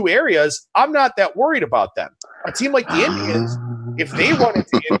those two areas, I'm not that worried about them. A team like the Indians, if they run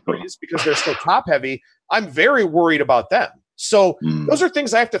into injuries because they're so top heavy, I'm very worried about them. So those are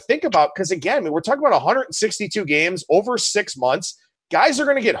things I have to think about, because again, we're talking about 162 games over 6 months. Guys are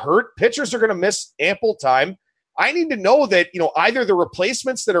going to get hurt. Pitchers are going to miss ample time. I need to know that, either the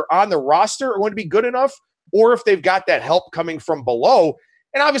replacements that are on the roster are going to be good enough, or if they've got that help coming from below.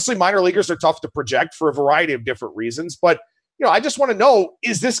 And obviously minor leaguers are tough to project for a variety of different reasons, but I just want to know,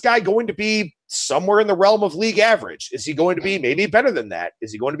 is this guy going to be somewhere in the realm of league average? Is he going to be maybe better than that?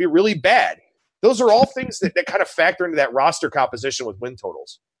 Is he going to be really bad? Those are all things that kind of factor into that roster composition with win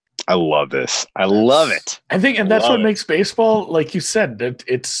totals. I love this. I love it. I think, and that's what makes baseball, like you said, that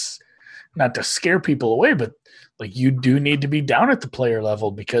it's not to scare people away, but like you do need to be down at the player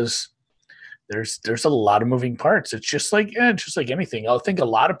level because there's a lot of moving parts. It's just like anything. I think a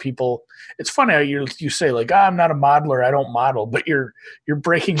lot of people. It's funny how you say like, I'm not a modeler, I don't model, but you're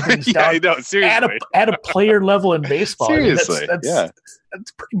breaking things down seriously. at a player level in baseball. Seriously,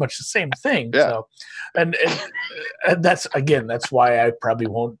 that's pretty much the same thing. Yeah. So, and that's why I probably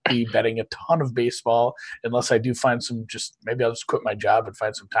won't be betting a ton of baseball unless I do find some. Maybe I'll just quit my job and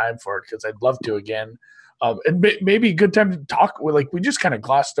find some time for it because I'd love to again. And maybe a good time to talk. Like we just kind of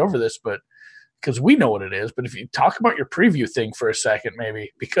glossed over this, but. Because we know what it is, but if you talk about your preview thing for a second,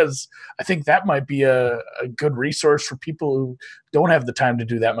 maybe, because I think that might be a good resource for people who don't have the time to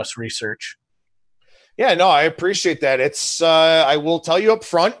do that much research. Yeah, no, I appreciate that. It's I will tell you up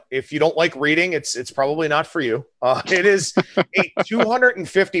front, if you don't like reading, it's probably not for you. It is a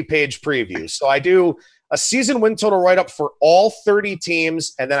 250-page preview. So I do a season win total write-up for all 30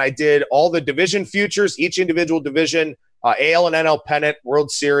 teams, and then I did all the division futures, each individual division, AL and NL pennant, World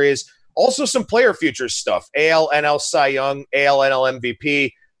Series. Also some player futures stuff, AL, NL, Cy Young, AL, NL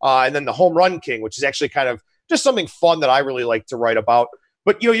MVP, and then the Home Run King, which is actually kind of just something fun that I really like to write about.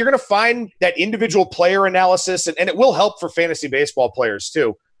 But, you're going to find that individual player analysis, and it will help for fantasy baseball players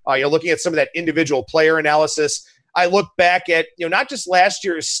too. You're looking at some of that individual player analysis. I look back at, not just last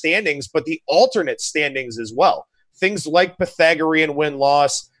year's standings, but the alternate standings as well. Things like Pythagorean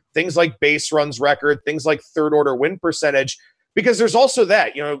win-loss, things like base runs record, things like third-order win percentage. Because there's also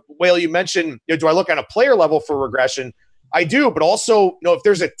that, Whale, you mentioned, do I look on a player level for regression? I do, but also, if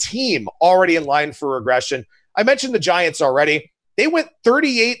there's a team already in line for regression, I mentioned the Giants already. They went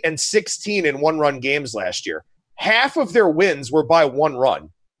 38-16 in one-run games last year. Half of their wins were by one run.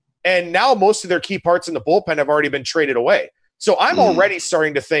 And now most of their key parts in the bullpen have already been traded away. So I'm already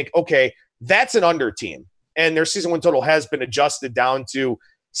starting to think, okay, that's an under team. And their season win total has been adjusted down to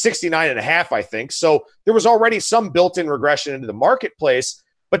 69.5, I think. So there was already some built-in regression into the marketplace.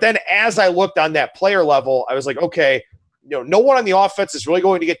 But then as I looked on that player level, I was like, okay, no one on the offense is really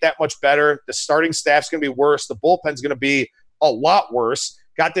going to get that much better. The starting staff's going to be worse. The bullpen's going to be a lot worse.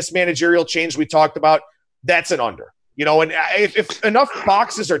 Got this managerial change we talked about. That's an under. And if enough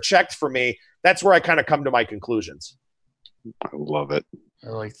boxes are checked for me, that's where I kind of come to my conclusions. I love it. I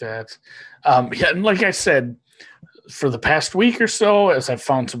like that. And like I said, for the past week or so, as I've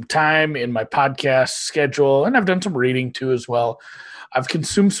found some time in my podcast schedule, and I've done some reading too as well, I've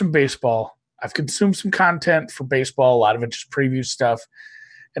consumed some baseball. I've consumed some content for baseball, a lot of it just preview stuff.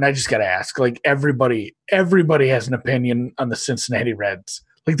 And I just got to ask, like everybody has an opinion on the Cincinnati Reds.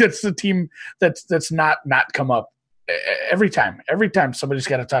 Like that's the team that's not come up every time somebody's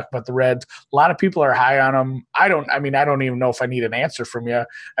got to talk about the Reds. A lot of people are high on them. I don't even know if I need an answer from you.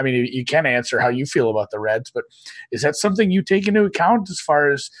 I mean, you can answer how you feel about the Reds, but is that something you take into account as far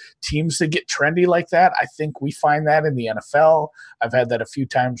as teams that get trendy like that? I think we find that in the NFL. I've had that a few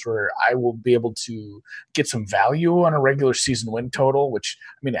times where I will be able to get some value on a regular season win total, which,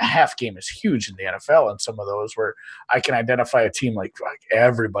 I mean, a half game is huge in the NFL, and some of those where I can identify a team like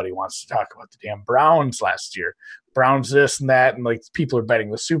everybody wants to talk about the damn Browns last year. Browns this and that, and like people are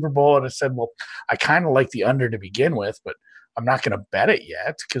betting the Super Bowl. And I said, well, I kind of like the under to begin with, but I'm not going to bet it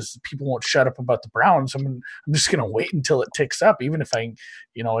yet because people won't shut up about the Browns. I'm just going to wait until it ticks up. Even if I,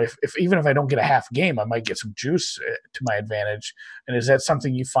 even if I don't get a half game, I might get some juice to my advantage. And is that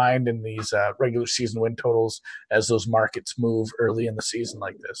something you find in these regular season win totals as those markets move early in the season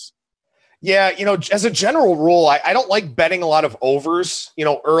like this? Yeah, as a general rule, I don't like betting a lot of overs,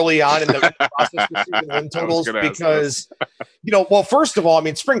 early on in the process of season win totals because, well, first of all, I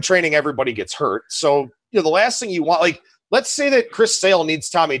mean, spring training, everybody gets hurt. So, the last thing you want, like, let's say that Chris Sale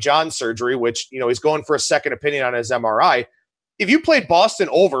needs Tommy John surgery, which, he's going for a second opinion on his MRI. If you played Boston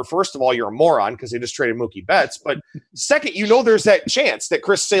over, first of all, you're a moron because they just traded Mookie Betts. But second, there's that chance that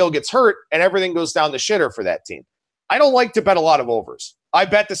Chris Sale gets hurt and everything goes down the shitter for that team. I don't like to bet a lot of overs. I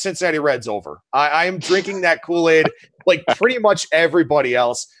bet the Cincinnati Reds over. I am drinking that Kool-Aid like pretty much everybody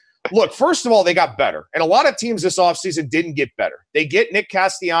else. Look, first of all, they got better. And a lot of teams this offseason didn't get better. They get Nick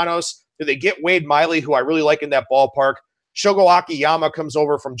Castellanos. They get Wade Miley, who I really like in that ballpark. Shogo Akiyama comes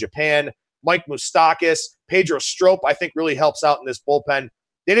over from Japan. Mike Moustakas. Pedro Strop, I think, really helps out in this bullpen.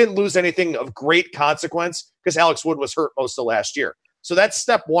 They didn't lose anything of great consequence because Alex Wood was hurt most of last year. So that's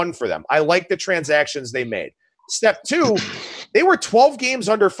step one for them. I like the transactions they made. Step two, they were 12 games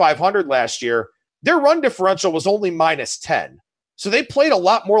under 500 last year. their run differential was only -10. So they played a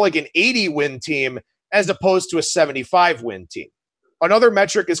lot more like an 80-win team as opposed to a 75-win team. Another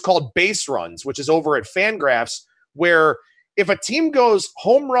metric is called base runs, which is over at Fangraphs, where if a team goes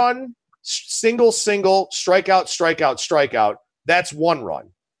home run, single, strikeout, strikeout, strikeout, that's 1 run.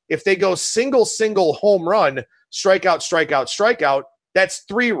 If they go single, home run, strikeout, strikeout, strikeout, that's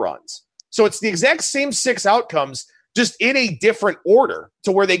 3 runs. So it's the exact same 6 outcomes, just in a different order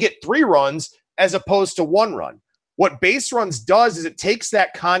to where they get 3 runs as opposed to 1 run. What base runs does is it takes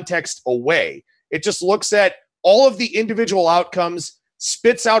that context away. It just looks at all of the individual outcomes,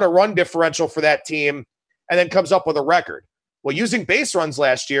 spits out a run differential for that team, and then comes up with a record. Well, using base runs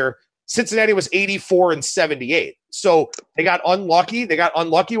last year, Cincinnati was 84 and 78. So they got unlucky. They got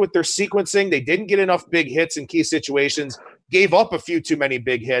unlucky with their sequencing. They didn't get enough big hits in key situations, gave up a few too many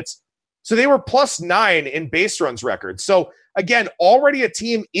big hits. So they were +9 in base runs records. So again, already a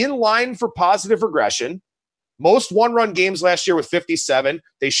team in line for positive regression. Most 1-run games last year with 57.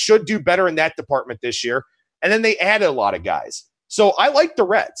 They should do better in that department this year. And then they added a lot of guys. So I like the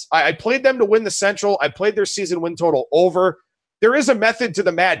Reds. I played them to win the Central. I played their season win total over. There is a method to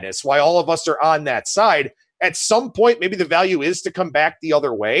the madness why all of us are on that side. At some point, maybe the value is to come back the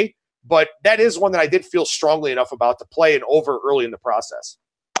other way. But that is one that I did feel strongly enough about to play an over early in the process.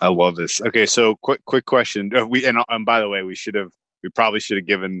 I love this. Okay, so quick question. And by the way, we probably should have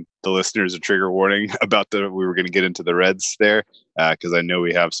given the listeners a trigger warning about we were going to get into the Reds there, because I know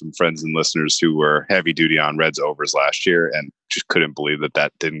we have some friends and listeners who were heavy duty on Reds overs last year and just couldn't believe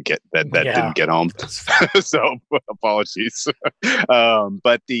that didn't get didn't get home. So apologies.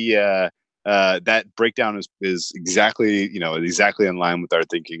 But that breakdown is exactly in line with our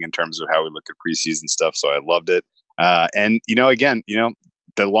thinking in terms of how we look at preseason stuff. So I loved it. And again,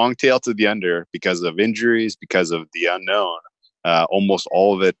 the long tail to the under because of injuries, because of the unknown. Almost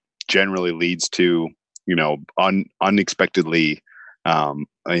all of it generally leads to, unexpectedly,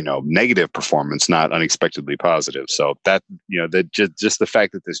 negative performance, not unexpectedly positive. So that, just the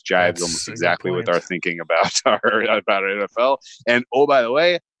fact that this jives almost exactly with our thinking about our NFL. And by the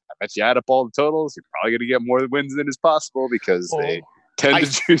way, I bet you add up all the totals, you're probably going to get more wins than is possible because they tend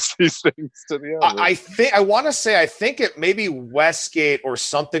to choose these things to the over. I think it may be Westgate or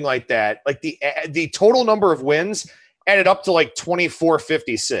something like that. Like the total number of wins added up to like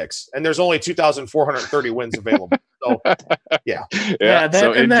 2456, and there's only 2,430 wins available. So, yeah.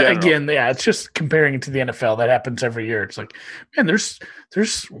 It's just comparing it to the NFL. That happens every year. It's like, man, there's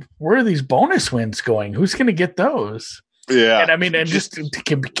where are these bonus wins going? Who's going to get those? Yeah, and I mean, and just to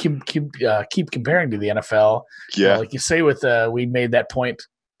keep comparing to the NFL. Yeah, like you say, we made that point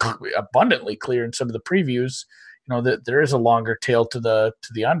abundantly clear in some of the previews. That there is a longer tail to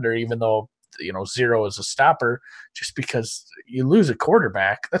the under, even though 0 is a stopper. Just because you lose a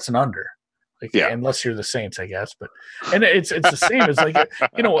quarterback, that's an under. Unless you're the Saints, I guess. But and it's the same as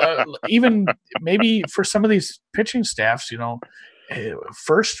even maybe for some of these pitching staffs,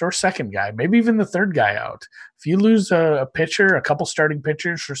 first or second guy, maybe even the third guy out. If you lose a pitcher, a couple starting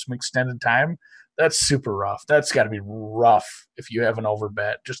pitchers for some extended time, that's super rough. That's got to be rough if you have an over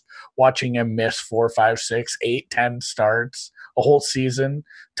bet. Just watching him miss 4, 5, 6, 8, 10 starts a whole season.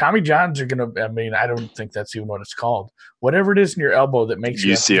 Tommy Johns are going to, I don't think that's even what it's called. Whatever it is in your elbow that makes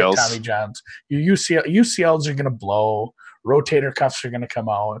you UCLs. Tommy Johns. Your UCLs are going to blow. Rotator cuffs are going to come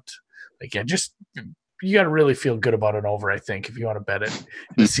out. You got to really feel good about an over, I think, if you want to bet it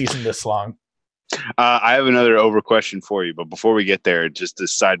in a season this long. I have another over question for you, but before we get there, just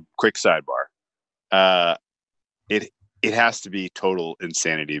a quick sidebar. It has to be total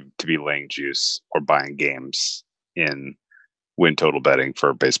insanity to be laying juice or buying games in win total betting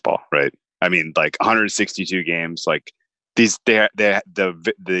for baseball, right? I mean, like 162 games, like these, the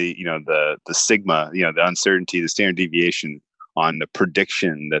sigma, the uncertainty, the standard deviation on the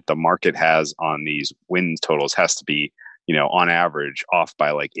prediction that the market has on these win totals has to be, on average off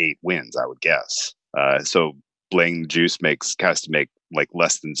by like 8 wins, I would guess. So laying juice has to make like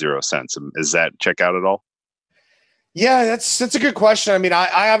less than 0 cents. Is that check out at all? Yeah, that's a good question. I mean,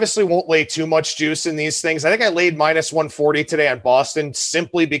 I obviously won't lay too much juice in these things. I think I laid -140 today on Boston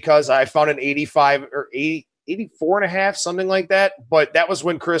simply because I found an 85 or 84.5, something like that. But that was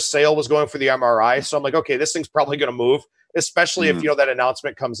when Chris Sale was going for the MRI. So I'm like, okay, this thing's probably going to move, especially if, that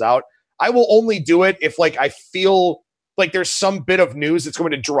announcement comes out. I will only do it if I feel like there's some bit of news that's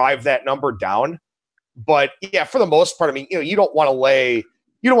going to drive that number down. But yeah, for the most part, I mean, you don't want to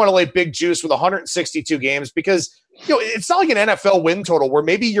lay big juice with 162 games because, it's not like an NFL win total where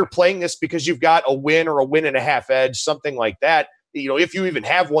maybe you're playing this because you've got a win or a win and a half edge, something like that. If you even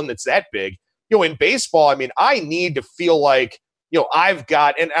have one that's that big, in baseball, I mean, I need to feel like I've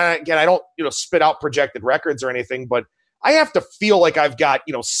got, and again, I don't, spit out projected records or anything, but I have to feel like I've got,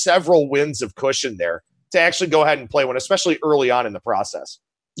 several wins of cushion there to actually go ahead and play one, especially early on in the process.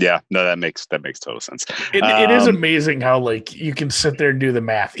 Yeah, no, that makes total sense. It is amazing how like you can sit there and do the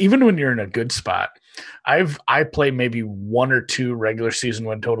math, even when you're in a good spot. I play maybe 1 or 2 regular season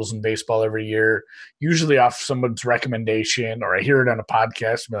win totals in baseball every year, usually off someone's recommendation, or I hear it on a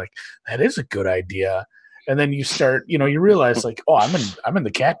podcast and be like, that is a good idea. And then you start, you realize like, oh, I'm in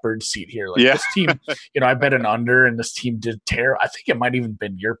the catbird seat here. Like this team, I bet an under, and this team did terrible. I think it might even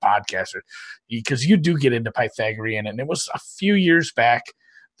been your podcast, because you do get into Pythagorean, and it was a few years back.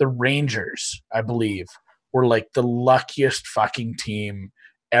 The Rangers, I believe, were like the luckiest fucking team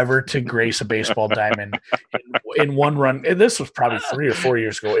ever to grace a baseball diamond in one run. And this was probably 3 or 4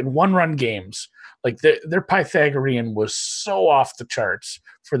 years ago, in one-run games. Like their Pythagorean was so off the charts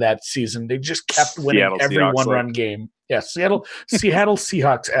for that season. They just kept winning every one-run game. Yeah, Seattle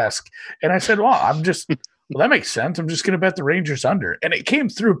Seahawks-esque. And I said, well, that makes sense. I'm just going to bet the Rangers under. And it came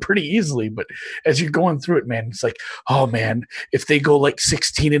through pretty easily. But as you're going through it, man, it's like, oh, man, if they go like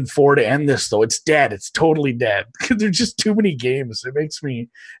 16-4 to end this, though, it's dead. It's totally dead. There's just too many games. It makes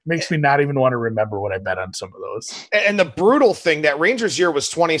me not even want to remember what I bet on some of those. And the brutal thing, that Rangers year was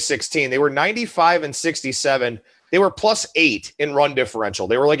 2016. They were 95-67. They were +8 in run differential.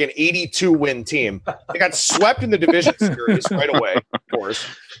 They were like an 82-win team. They got swept in the division series right away, of course.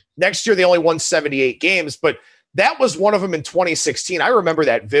 Next year, they only won 78 games, but that was one of them in 2016. I remember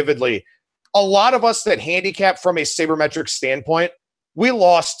that vividly. A lot of us that handicap from a sabermetric standpoint, we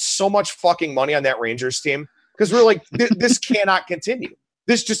lost so much fucking money on that Rangers team because we're like, this cannot continue.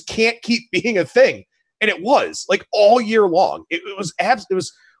 This just can't keep being a thing. And it was like all year long. It was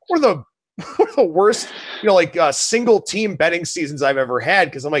one of the worst, single team betting seasons I've ever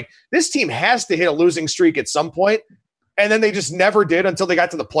had. Cause I'm like, this team has to hit a losing streak at some point. And then they just never did until they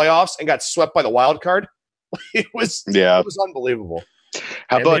got to the playoffs and got swept by the wild card. It was unbelievable.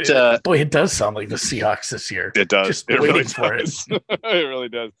 How about it does sound like the Seahawks this year. It does. Just it waiting really for does. It really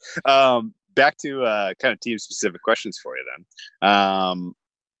does. Back to kind of team specific questions for you then.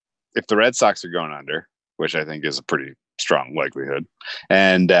 If the Red Sox are going under, which I think is a pretty strong likelihood,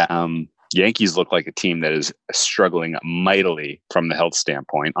 and Yankees look like a team that is struggling mightily from the health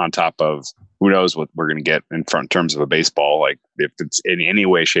standpoint, on top of who knows what we're going to get in terms of a baseball. Like if it's in any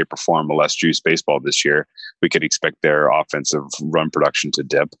way, shape, or form a less juice baseball this year, we could expect their offensive run production to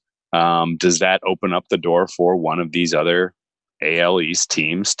dip. Does that open up the door for one of these other AL East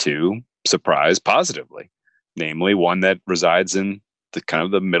teams to surprise positively? Namely, one that resides in the kind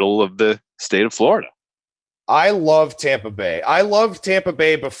of the middle of the state of Florida. I love Tampa Bay. I loved Tampa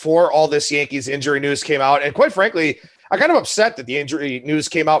Bay before all this Yankees injury news came out. And quite frankly, I'm kind of upset that the injury news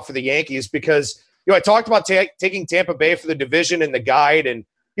came out for the Yankees because, I talked about taking Tampa Bay for the division and the guide. And,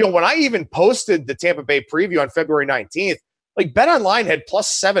 when I even posted the Tampa Bay preview on February 19th, like BetOnline had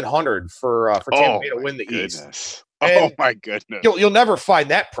 +700 for Tampa Bay to win the East. Oh my goodness. You'll never find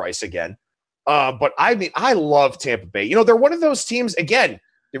that price again. But I mean, I love Tampa Bay. They're one of those teams, again,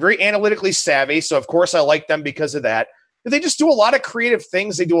 they're very analytically savvy, so of course I like them because of that. They just do a lot of creative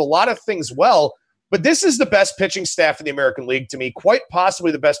things. They do a lot of things well, but this is the best pitching staff in the American League to me, quite possibly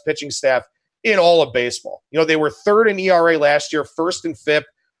the best pitching staff in all of baseball. They were 3rd in ERA last year, 1st in FIP,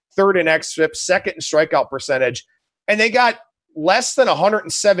 3rd in xFIP, 2nd in strikeout percentage, and they got less than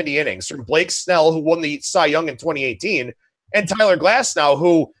 170 innings from Blake Snell, who won the Cy Young in 2018, and Tyler Glasnow,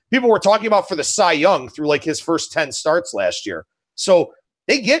 who people were talking about for the Cy Young through like his first 10 starts last year. So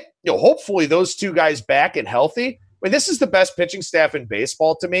they get, hopefully those two guys back and healthy. I mean, this is the best pitching staff in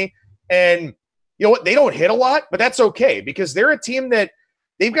baseball to me. And you know what? They don't hit a lot, but that's okay because they're a team that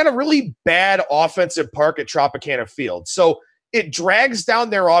they've got a really bad offensive park at Tropicana Field. So it drags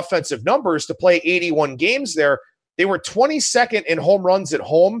down their offensive numbers to play 81 games there. They were 22nd in home runs at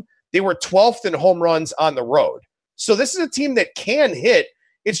home. They were 12th in home runs on the road. So this is a team that can hit.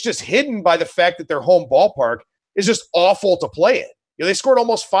 It's just hidden by the fact that their home ballpark is just awful to play in. They scored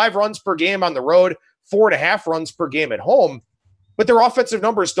almost 5 runs per game on the road, 4.5 runs per game at home, but their offensive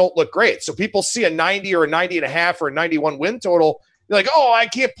numbers don't look great. So people see a 90 or a 90.5 or a 91 win total. They're like, oh, I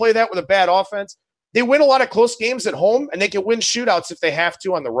can't play that with a bad offense. They win a lot of close games at home, and they can win shootouts if they have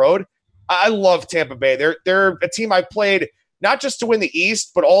to on the road. I love Tampa Bay. They're a team I played not just to win the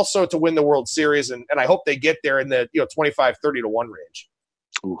East, but also to win the World Series, and I hope they get there in the 25-30 to 1 range.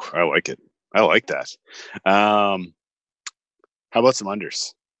 Ooh, I like it. I like that. How about some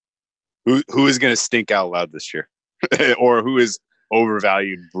unders? Who is going to stink out loud this year, or who is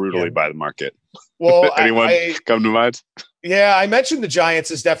overvalued brutally by the market? Well, Anyone come to mind? Yeah, I mentioned the Giants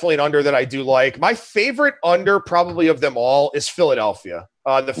is definitely an under that I do like. My favorite under probably of them all is Philadelphia.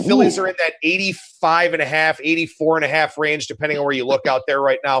 The Phillies are in that 85.5, 84.5 range, depending on where you look out there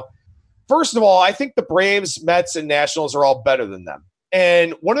right now. First of all, I think the Braves, Mets, and Nationals are all better than them.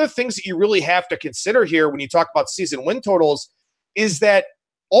 And one of the things that you really have to consider here when you talk about season win totals is that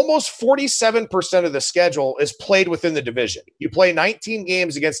almost 47% of the schedule is played within the division. You play 19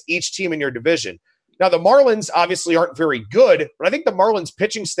 games against each team in your division. Now, the Marlins obviously aren't very good, but I think the Marlins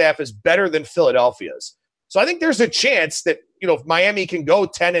pitching staff is better than Philadelphia's. So I think there's a chance that, if Miami can go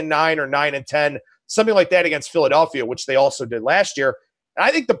 10-9 or 9-10, something like that against Philadelphia, which they also did last year. And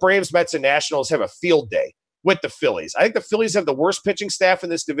I think the Braves, Mets, and Nationals have a field day with the Phillies. I think the Phillies have the worst pitching staff in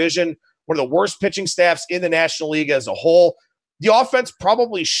this division, one of the worst pitching staffs in the National League as a whole. The offense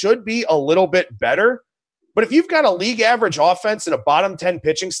probably should be a little bit better, but if you've got a league average offense and a bottom 10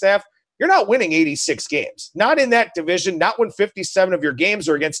 pitching staff, you're not winning 86 games. Not in that division, not when 57 of your games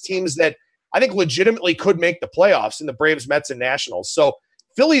are against teams that I think legitimately could make the playoffs in the Braves, Mets, and Nationals. So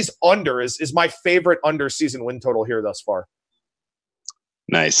Phillies under is my favorite under season win total here thus far.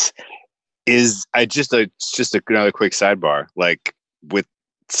 Nice. Just another quick sidebar. Like with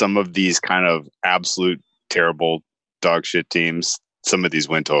some of these kind of absolute terrible dog shit teams, some of these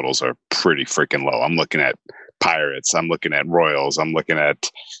win totals are pretty freaking low. I'm looking at Pirates, I'm looking at Royals, I'm looking at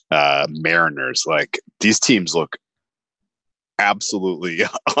Mariners. Like these teams look absolutely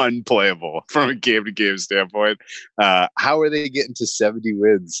unplayable from a game to game standpoint. How are they getting to 70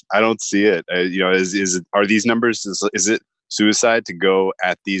 wins? I don't see it. Are these numbers? Is it suicide to go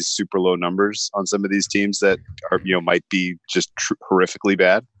at these super low numbers on some of these teams that are might be just horrifically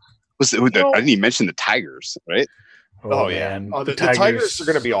bad? I didn't even mention the Tigers, right? Oh yeah, the Tigers are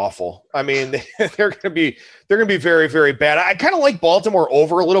going to be awful. I mean, they're going to be very, very bad. I kind of like Baltimore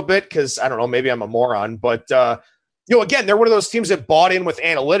over a little bit because I don't know, maybe I'm a moron, but again, they're one of those teams that bought in with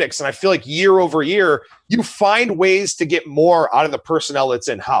analytics, and I feel like year over year you find ways to get more out of the personnel that's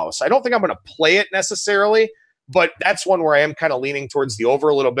in house. I don't think I'm going to play it necessarily, but that's one where I am kind of leaning towards the over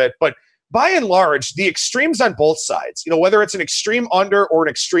a little bit. But by and large, the extremes on both sides, whether it's an extreme under or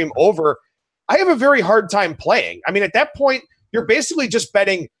an extreme over, I have a very hard time playing. I mean, at that point, you're basically just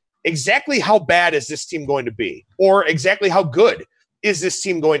betting exactly how bad is this team going to be or exactly how good is this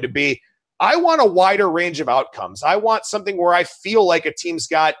team going to be. I want a wider range of outcomes. I want something where I feel like a team's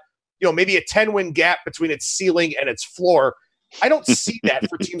got, maybe a 10-win gap between its ceiling and its floor. I don't see that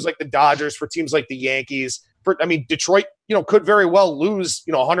for teams like the Dodgers, for teams like the Yankees. Detroit, could very well lose,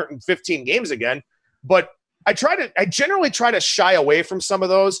 115 games again. But I generally try to shy away from some of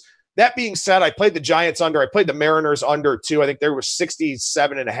those. That being said, I played the Giants under. I played the Mariners under too. I think there was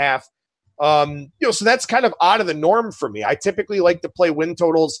 67.5. So that's kind of out of the norm for me. I typically like to play win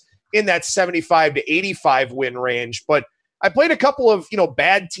totals in that 75 to 85 win range, but I played a couple of,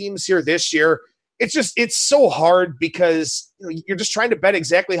 bad teams here this year. It's so hard because you're just trying to bet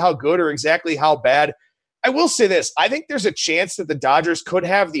exactly how good or exactly how bad. I will say this. I think there's a chance that the Dodgers could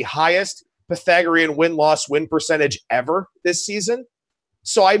have the highest Pythagorean win percentage ever this season.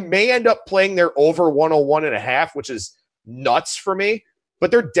 So I may end up playing their over 101.5, which is nuts for me,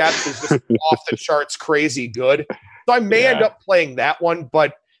 but their depth is just off the charts crazy good. So I may end up playing that one,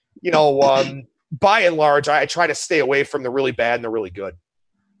 but by and large, I try to stay away from the really bad and the really good.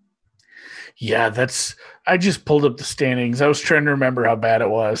 Yeah, I just pulled up the standings. I was trying to remember how bad it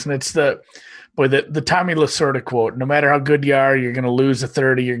was. And it's the Tommy Lasorda quote: no matter how good you are, you're going to lose a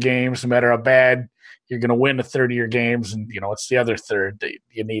third of your games. No matter how bad, you're going to win a third of your games. And, it's the other third that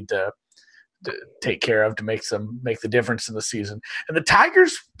you need to take care of to make the difference in the season. And the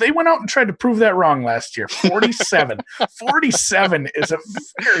Tigers, they went out and tried to prove that wrong last year. 47. 47 is a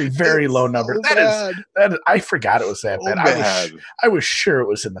very, very low number. That is I forgot it was that bad. I was sure it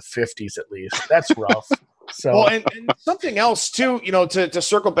was in the 50s at least. That's rough. So, well, and something else too, to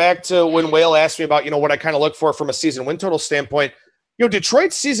circle back to when Whale asked me about, what I kind of look for from a season win total standpoint.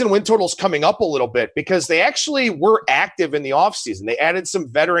 Detroit's season win total's coming up a little bit because they actually were active in the offseason. They added some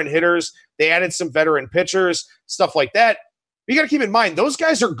veteran hitters. They added some veteran pitchers, stuff like that. But you got to keep in mind, those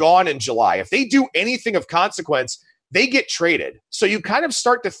guys are gone in July. If they do anything of consequence, they get traded. So you kind of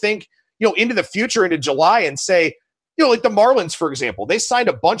start to think, into the future, into July and say, like the Marlins, for example, they signed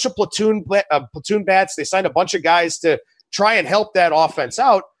a bunch of platoon bats. They signed a bunch of guys to try and help that offense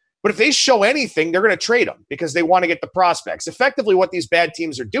out. But if they show anything, they're going to trade them because they want to get the prospects. Effectively, what these bad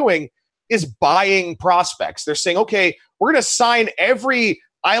teams are doing is buying prospects. They're saying, okay, we're going to sign every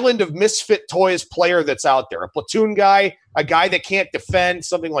island of misfit toys player that's out there, a platoon guy, a guy that can't defend,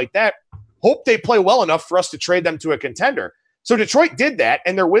 something like that. Hope they play well enough for us to trade them to a contender. So Detroit did that,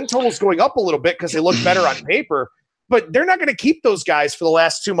 and their win total's going up a little bit because they look better on paper, but they're not going to keep those guys for the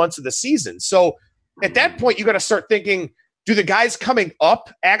last 2 months of the season. So at that point, you got to start thinking, do the guys coming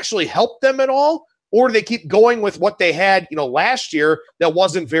up actually help them at all? Or do they keep going with what they had, last year that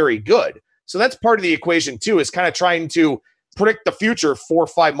wasn't very good? So that's part of the equation too, is kind of trying to predict the future 4 or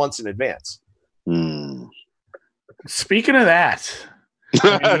 5 months in advance. Speaking of that,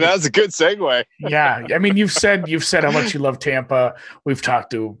 that was a good segue. Yeah, I mean, you've said how much you love Tampa.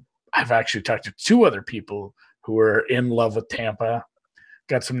 I've actually talked to 2 other people who are in love with Tampa.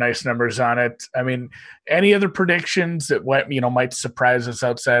 Got some nice numbers on it. I mean, any other predictions that might surprise us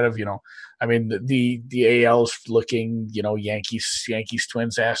outside of the AL's looking Yankees,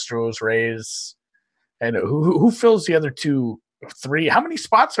 Twins, Astros, Rays, and who fills the other 3? How many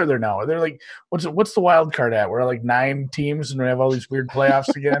spots are there now? Are there what's the wild card at? We're 9 teams and we have all these weird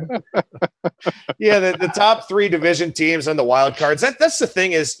playoffs again. Yeah, the top 3 division teams and the wild cards. That's the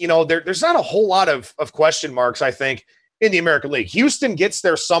thing is, there's not a whole lot of question marks, I think, in the American League. Houston gets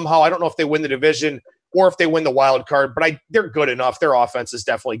there somehow. I don't know if they win the division or if they win the wild card, but they're good enough. Their offense is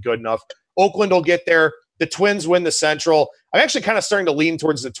definitely good enough. Oakland will get there. The Twins win the Central. I'm actually kind of starting to lean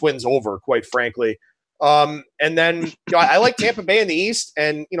towards the Twins over, quite frankly. And then I like Tampa Bay in the East,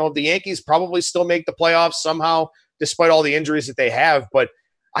 and the Yankees probably still make the playoffs somehow, despite all the injuries that they have. But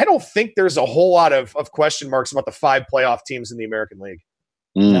I don't think there's a whole lot of question marks about the 5 playoff teams in the American League.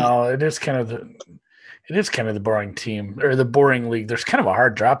 No, it is kind of the boring team, or the boring league. There's kind of a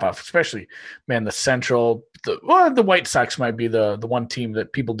hard drop off, especially the Central. The White Sox might be the one team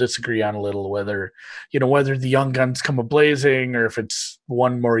that people disagree on a little, whether the young guns come a-blazing or if it's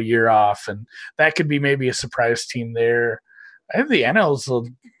one more year off, and that could be maybe a surprise team there. I have the NL's.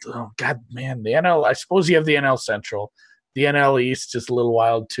 The NL. I suppose you have the NL Central. The NL East is a little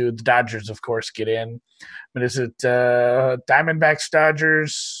wild too. The Dodgers, of course, get in. But is it Diamondbacks,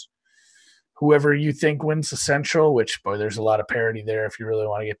 Dodgers? Whoever you think wins the Central, which, boy, there's a lot of parity there if you really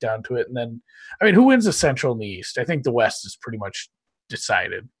want to get down to it. And then, who wins the Central and the East? I think the West is pretty much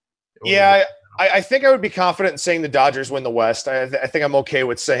decided. Yeah, I think I would be confident in saying the Dodgers win the West. I think I'm okay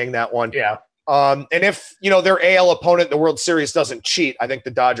with saying that one. Yeah. And if, their AL opponent in the World Series doesn't cheat, I think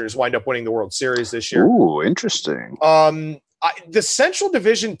the Dodgers wind up winning the World Series this year. Ooh, interesting. The Central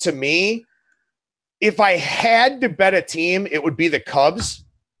Division, to me, if I had to bet a team, it would be the Cubs.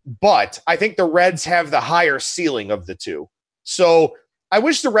 But I think the Reds have the higher ceiling of the 2. So I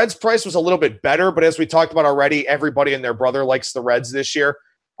wish the Reds price was a little bit better, but as we talked about already, everybody and their brother likes the Reds this year.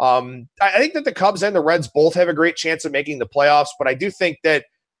 I think that the Cubs and the Reds both have a great chance of making the playoffs, but I do think that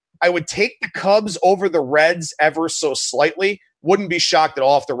I would take the Cubs over the Reds ever so slightly. Wouldn't be shocked at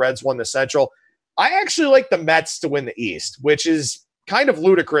all if the Reds won the Central. I actually like the Mets to win the East, which is kind of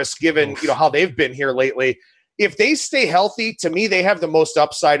ludicrous given how they've been here lately. If they stay healthy, to me, they have the most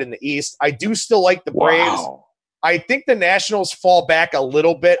upside in the East. I do still like the Braves. Wow. I think the Nationals fall back a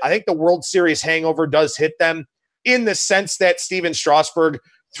little bit. I think the World Series hangover does hit them in the sense that Steven Strasburg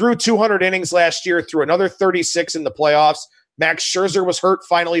threw 200 innings last year, threw another 36 in the playoffs. Max Scherzer was hurt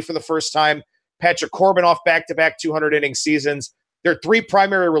finally for the first time. Patrick Corbin off back-to-back 200-inning seasons. Their 3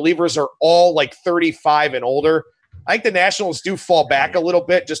 primary relievers are all 35 and older. I think the Nationals do fall back a little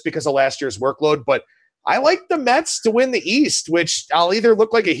bit just because of last year's workload, but I like the Mets to win the East, which I'll either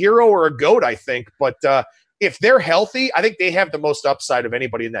look like a hero or a goat, I think. But if they're healthy, I think they have the most upside of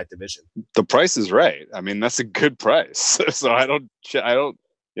anybody in that division. The price is right. I mean, that's a good price. So I don't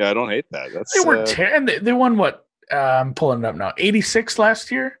hate that. That's they weren't they won what? I'm pulling it up now. 86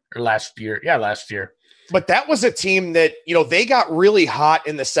 last year. Yeah, last year. But that was a team that, they got really hot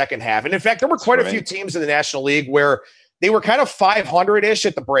in the second half. And in fact, there were quite a few teams in the National League where they were kind of 500-ish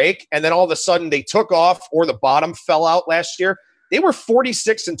at the break, and then all of a sudden they took off or the bottom fell out last year. They were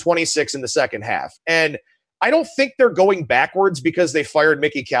 46-26 in the second half. And I don't think they're going backwards because they fired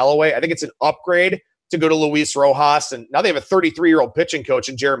Mickey Callaway. I think it's an upgrade to go to Luis Rojas. And now they have a 33-year-old pitching coach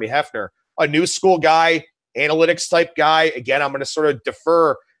in Jeremy Hefner, a new school guy, analytics type guy. Again, I'm going to sort of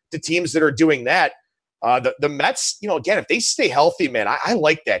defer to teams that are doing that. The Mets, again, if they stay healthy, man, I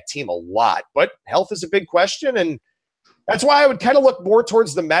like that team a lot. But health is a big question, and that's why I would kind of look more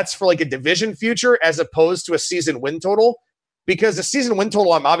towards the Mets for a division future as opposed to a season win total, because the season win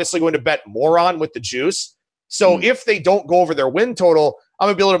total I'm obviously going to bet more on with the juice. So if they don't go over their win total, I'm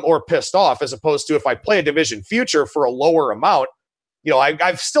going to be a little more pissed off, as opposed to if I play a division future for a lower amount,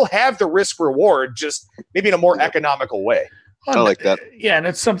 I still have the risk reward, just maybe in a more economical way. I like that. Yeah, and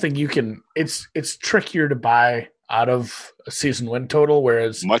it's something you can – it's trickier to buy out of a season win total,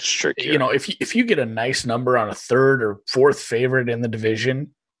 whereas – much trickier. If you get a nice number on a third or fourth favorite in the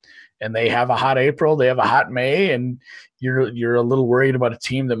division and they have a hot April, they have a hot May, and you're a little worried about a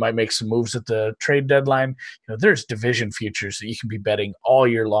team that might make some moves at the trade deadline. There's division futures that you can be betting all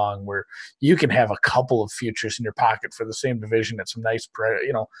year long, where you can have a couple of futures in your pocket for the same division at some nice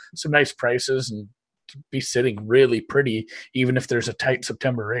some nice prices, and be sitting really pretty, even if there's a tight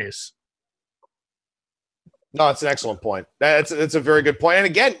September race. No, it's an excellent point. That's a very good point. And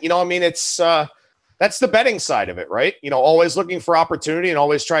again, it's that's the betting side of it, right? Always looking for opportunity and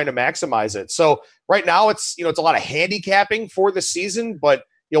always trying to maximize it. So right now it's a lot of handicapping for the season, but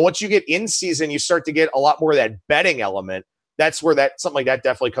once you get in season, you start to get a lot more of that betting element. That's where something like that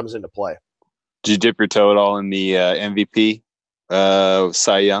definitely comes into play. Did you dip your toe at all in the MVP,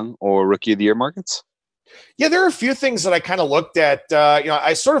 Cy Young, or Rookie of the Year markets? Yeah, there are a few things that I kind of looked at.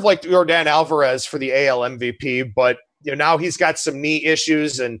 I sort of liked Yordan Alvarez for the AL MVP, but now he's got some knee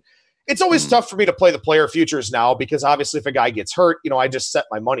issues, and it's always tough for me to play the player futures now because obviously if a guy gets hurt, I just set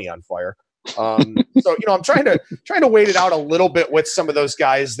my money on fire. So I'm trying to wait it out a little bit with some of those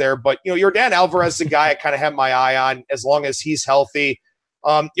guys there. But Yordan Alvarez is a guy I kind of have my eye on as long as he's healthy.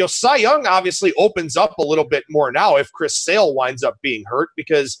 Cy Young obviously opens up a little bit more now if Chris Sale winds up being hurt,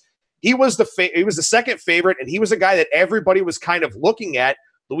 because he was the second favorite, and he was a guy that everybody was kind of looking at.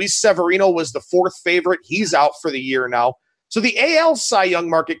 Luis Severino was the fourth favorite. He's out for the year now. So the AL Cy Young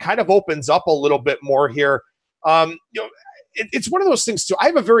market kind of opens up a little bit more here. It's one of those things too. I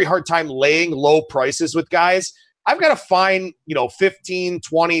have a very hard time laying low prices with guys. I've got to find, 15,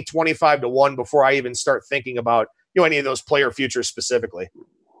 20, 25 to 1 before I even start thinking about, any of those player futures specifically.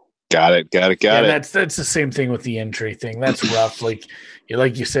 Got it. That's the same thing with the entry thing. That's rough. Like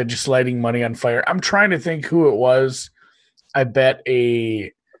you said, just lighting money on fire. I'm trying to think who it was. I bet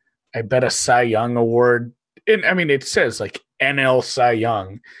a Cy Young award. And I mean, it says like NL Cy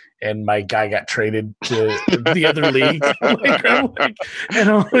Young, and my guy got traded to the other league.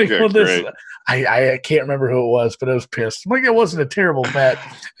 I can't remember who it was, but I was pissed. I'm like, it wasn't a terrible bet.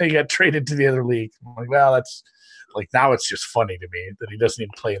 He got traded to the other league. I'm like, well, that's like, now it's just funny to me that he doesn't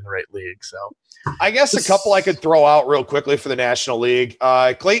even play in the right league. So I guess a couple I could throw out real quickly for the National League.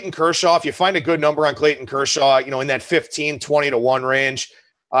 Clayton Kershaw, if you find a good number on Clayton Kershaw, in that 15, 20 to 1 range,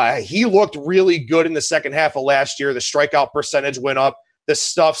 he looked really good in the second half of last year. The strikeout percentage went up. The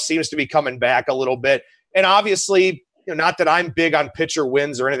stuff seems to be coming back a little bit. And obviously, not that I'm big on pitcher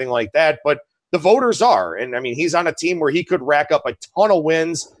wins or anything like that, but the voters are. And I mean, he's on a team where he could rack up a ton of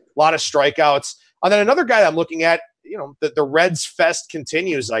wins, a lot of strikeouts. And then another guy that I'm looking at, the Reds fest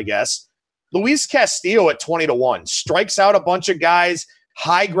continues, I guess. Luis Castillo at 20 to 1 strikes out a bunch of guys,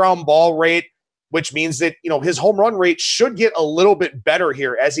 high ground ball rate, which means that, his home run rate should get a little bit better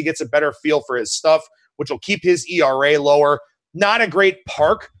here as he gets a better feel for his stuff, which will keep his ERA lower. Not a great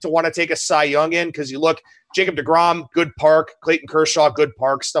park to want to take a Cy Young in, because you look, Jacob deGrom, good park, Clayton Kershaw, good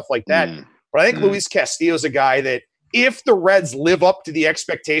park, stuff like that. But I think Luis Castillo is a guy that if the Reds live up to the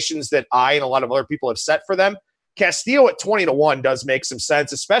expectations that I and a lot of other people have set for them, Castillo at 20 to 1 does make some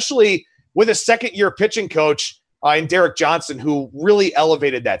sense, especially with a second-year pitching coach in Derek Johnson, who really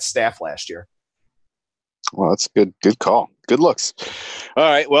elevated that staff last year. Well, that's good. Good call. Good looks. All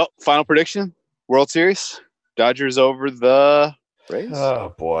right. Well, final prediction: World Series, Dodgers over the Rays.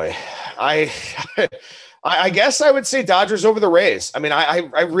 Oh boy, I guess I would say Dodgers over the Rays. I mean,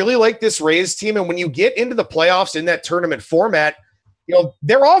 I really like this Rays team, and when you get into the playoffs in that tournament format,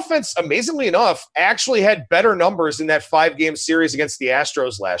 their offense, amazingly enough, actually had better numbers in that 5-game series against the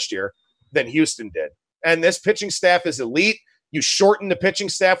Astros last year than Houston did. And this pitching staff is elite. You shorten the pitching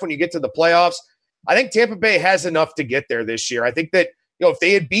staff when you get to the playoffs. I think Tampa Bay has enough to get there this year. I think that, if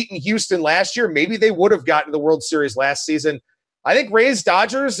they had beaten Houston last year, maybe they would have gotten the World Series last season. I think Rays,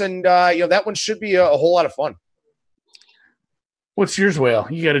 Dodgers, and that one should be a whole lot of fun. What's yours, Whale?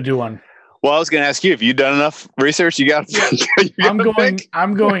 You got to do one. Well, I was going to ask you, have you done enough research? You got. I'm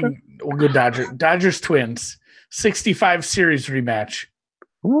going. We'll go Dodgers Twins 65 series rematch.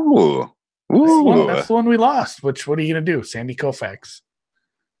 Ooh. That's the one we lost. What are you going to do, Sandy Koufax?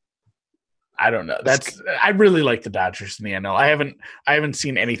 I don't know. I really like the Dodgers in the NL. I haven't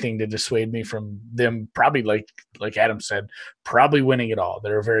seen anything to dissuade me from them. Probably like Adam said, probably winning it all.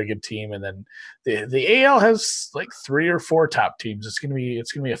 They're a very good team, and then the AL has like 3 or 4 top teams. It's gonna be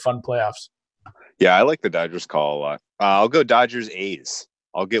a fun playoffs. Yeah, I like the Dodgers call a lot. I'll go Dodgers A's.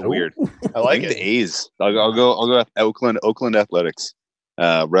 I'll get weird. I like the A's. I'll go Oakland Athletics,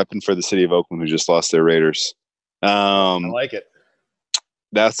 repping for the city of Oakland, who just lost their Raiders. I like it.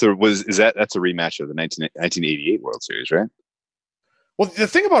 That's a rematch of the 1988 World Series, right? Well, the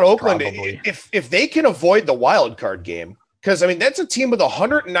thing about Oakland, Probably. if they can avoid the wild card game, because I mean that's a team with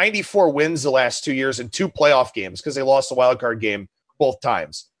 194 wins the last 2 years and 2 playoff games because they lost the wild card game both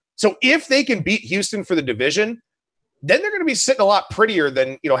times. So if they can beat Houston for the division, then they're going to be sitting a lot prettier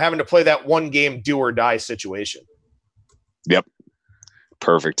than, having to play that one game do or die situation. Yep.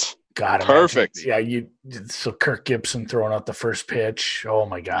 Perfect. God, perfect. So Kirk Gibson throwing out the first pitch. Oh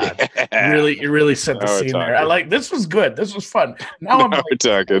my God. Yeah. You really set the scene there. I like, this was good. This was fun. Now I'm like,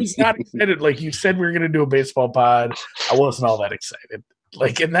 I was not excited. Like you said, we were going to do a baseball pod. I wasn't all that excited.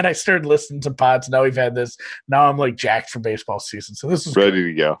 And then I started listening to pods. Now we've had this. Now I'm like jacked for baseball season. So this is ready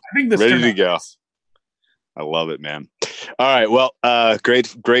to go. I think this ready to go. Nice. I love it, man. All right. Well,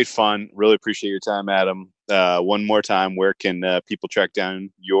 great fun. Really appreciate your time, Adam. One more time, where can people track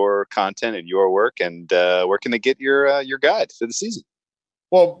down your content and your work, and where can they get your guide for the season?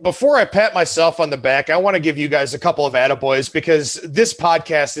 Well, before I pat myself on the back, I want to give you guys a couple of attaboys because this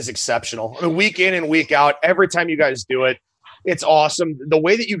podcast is exceptional. I mean, week in and week out, every time you guys do it, it's awesome. The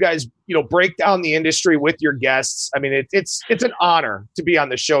way that you guys, break down the industry with your guests. I mean, it's an honor to be on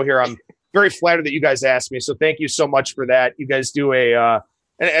the show here. I'm very flattered that you guys asked me. So thank you so much for that. You guys do a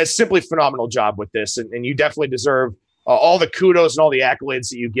simply phenomenal job with this. And you definitely deserve all the kudos and all the accolades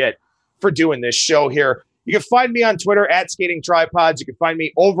that you get for doing this show here. You can find me on Twitter at Skating Tripods. You can find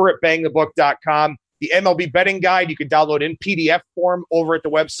me over at bangthebook.com. The MLB betting guide, you can download in PDF form over at the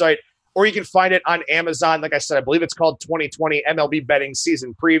website, or you can find it on Amazon. Like I said, I believe it's called 2020 MLB Betting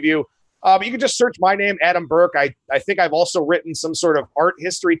Season Preview. But you can just search my name, Adam Burke. I think I've also written some sort of art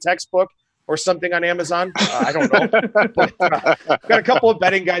history textbook or something on Amazon. I don't know. But, got a couple of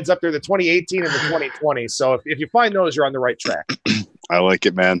betting guides up there, the 2018 and the 2020. So if you find those, you're on the right track. I like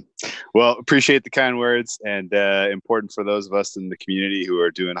it, man. Well, appreciate the kind words, and important for those of us in the community who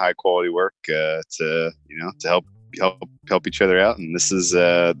are doing high quality work to help each other out. And this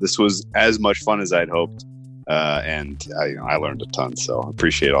was as much fun as I'd hoped. And I learned a ton, so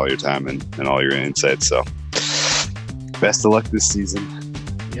appreciate all your time and all your insights. So best of luck this season.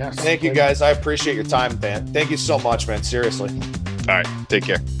 Yes. Thank you, guys. I appreciate your time, Dan. Thank you so much, man. Seriously. All right. Take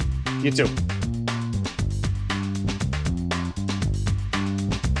care. You too.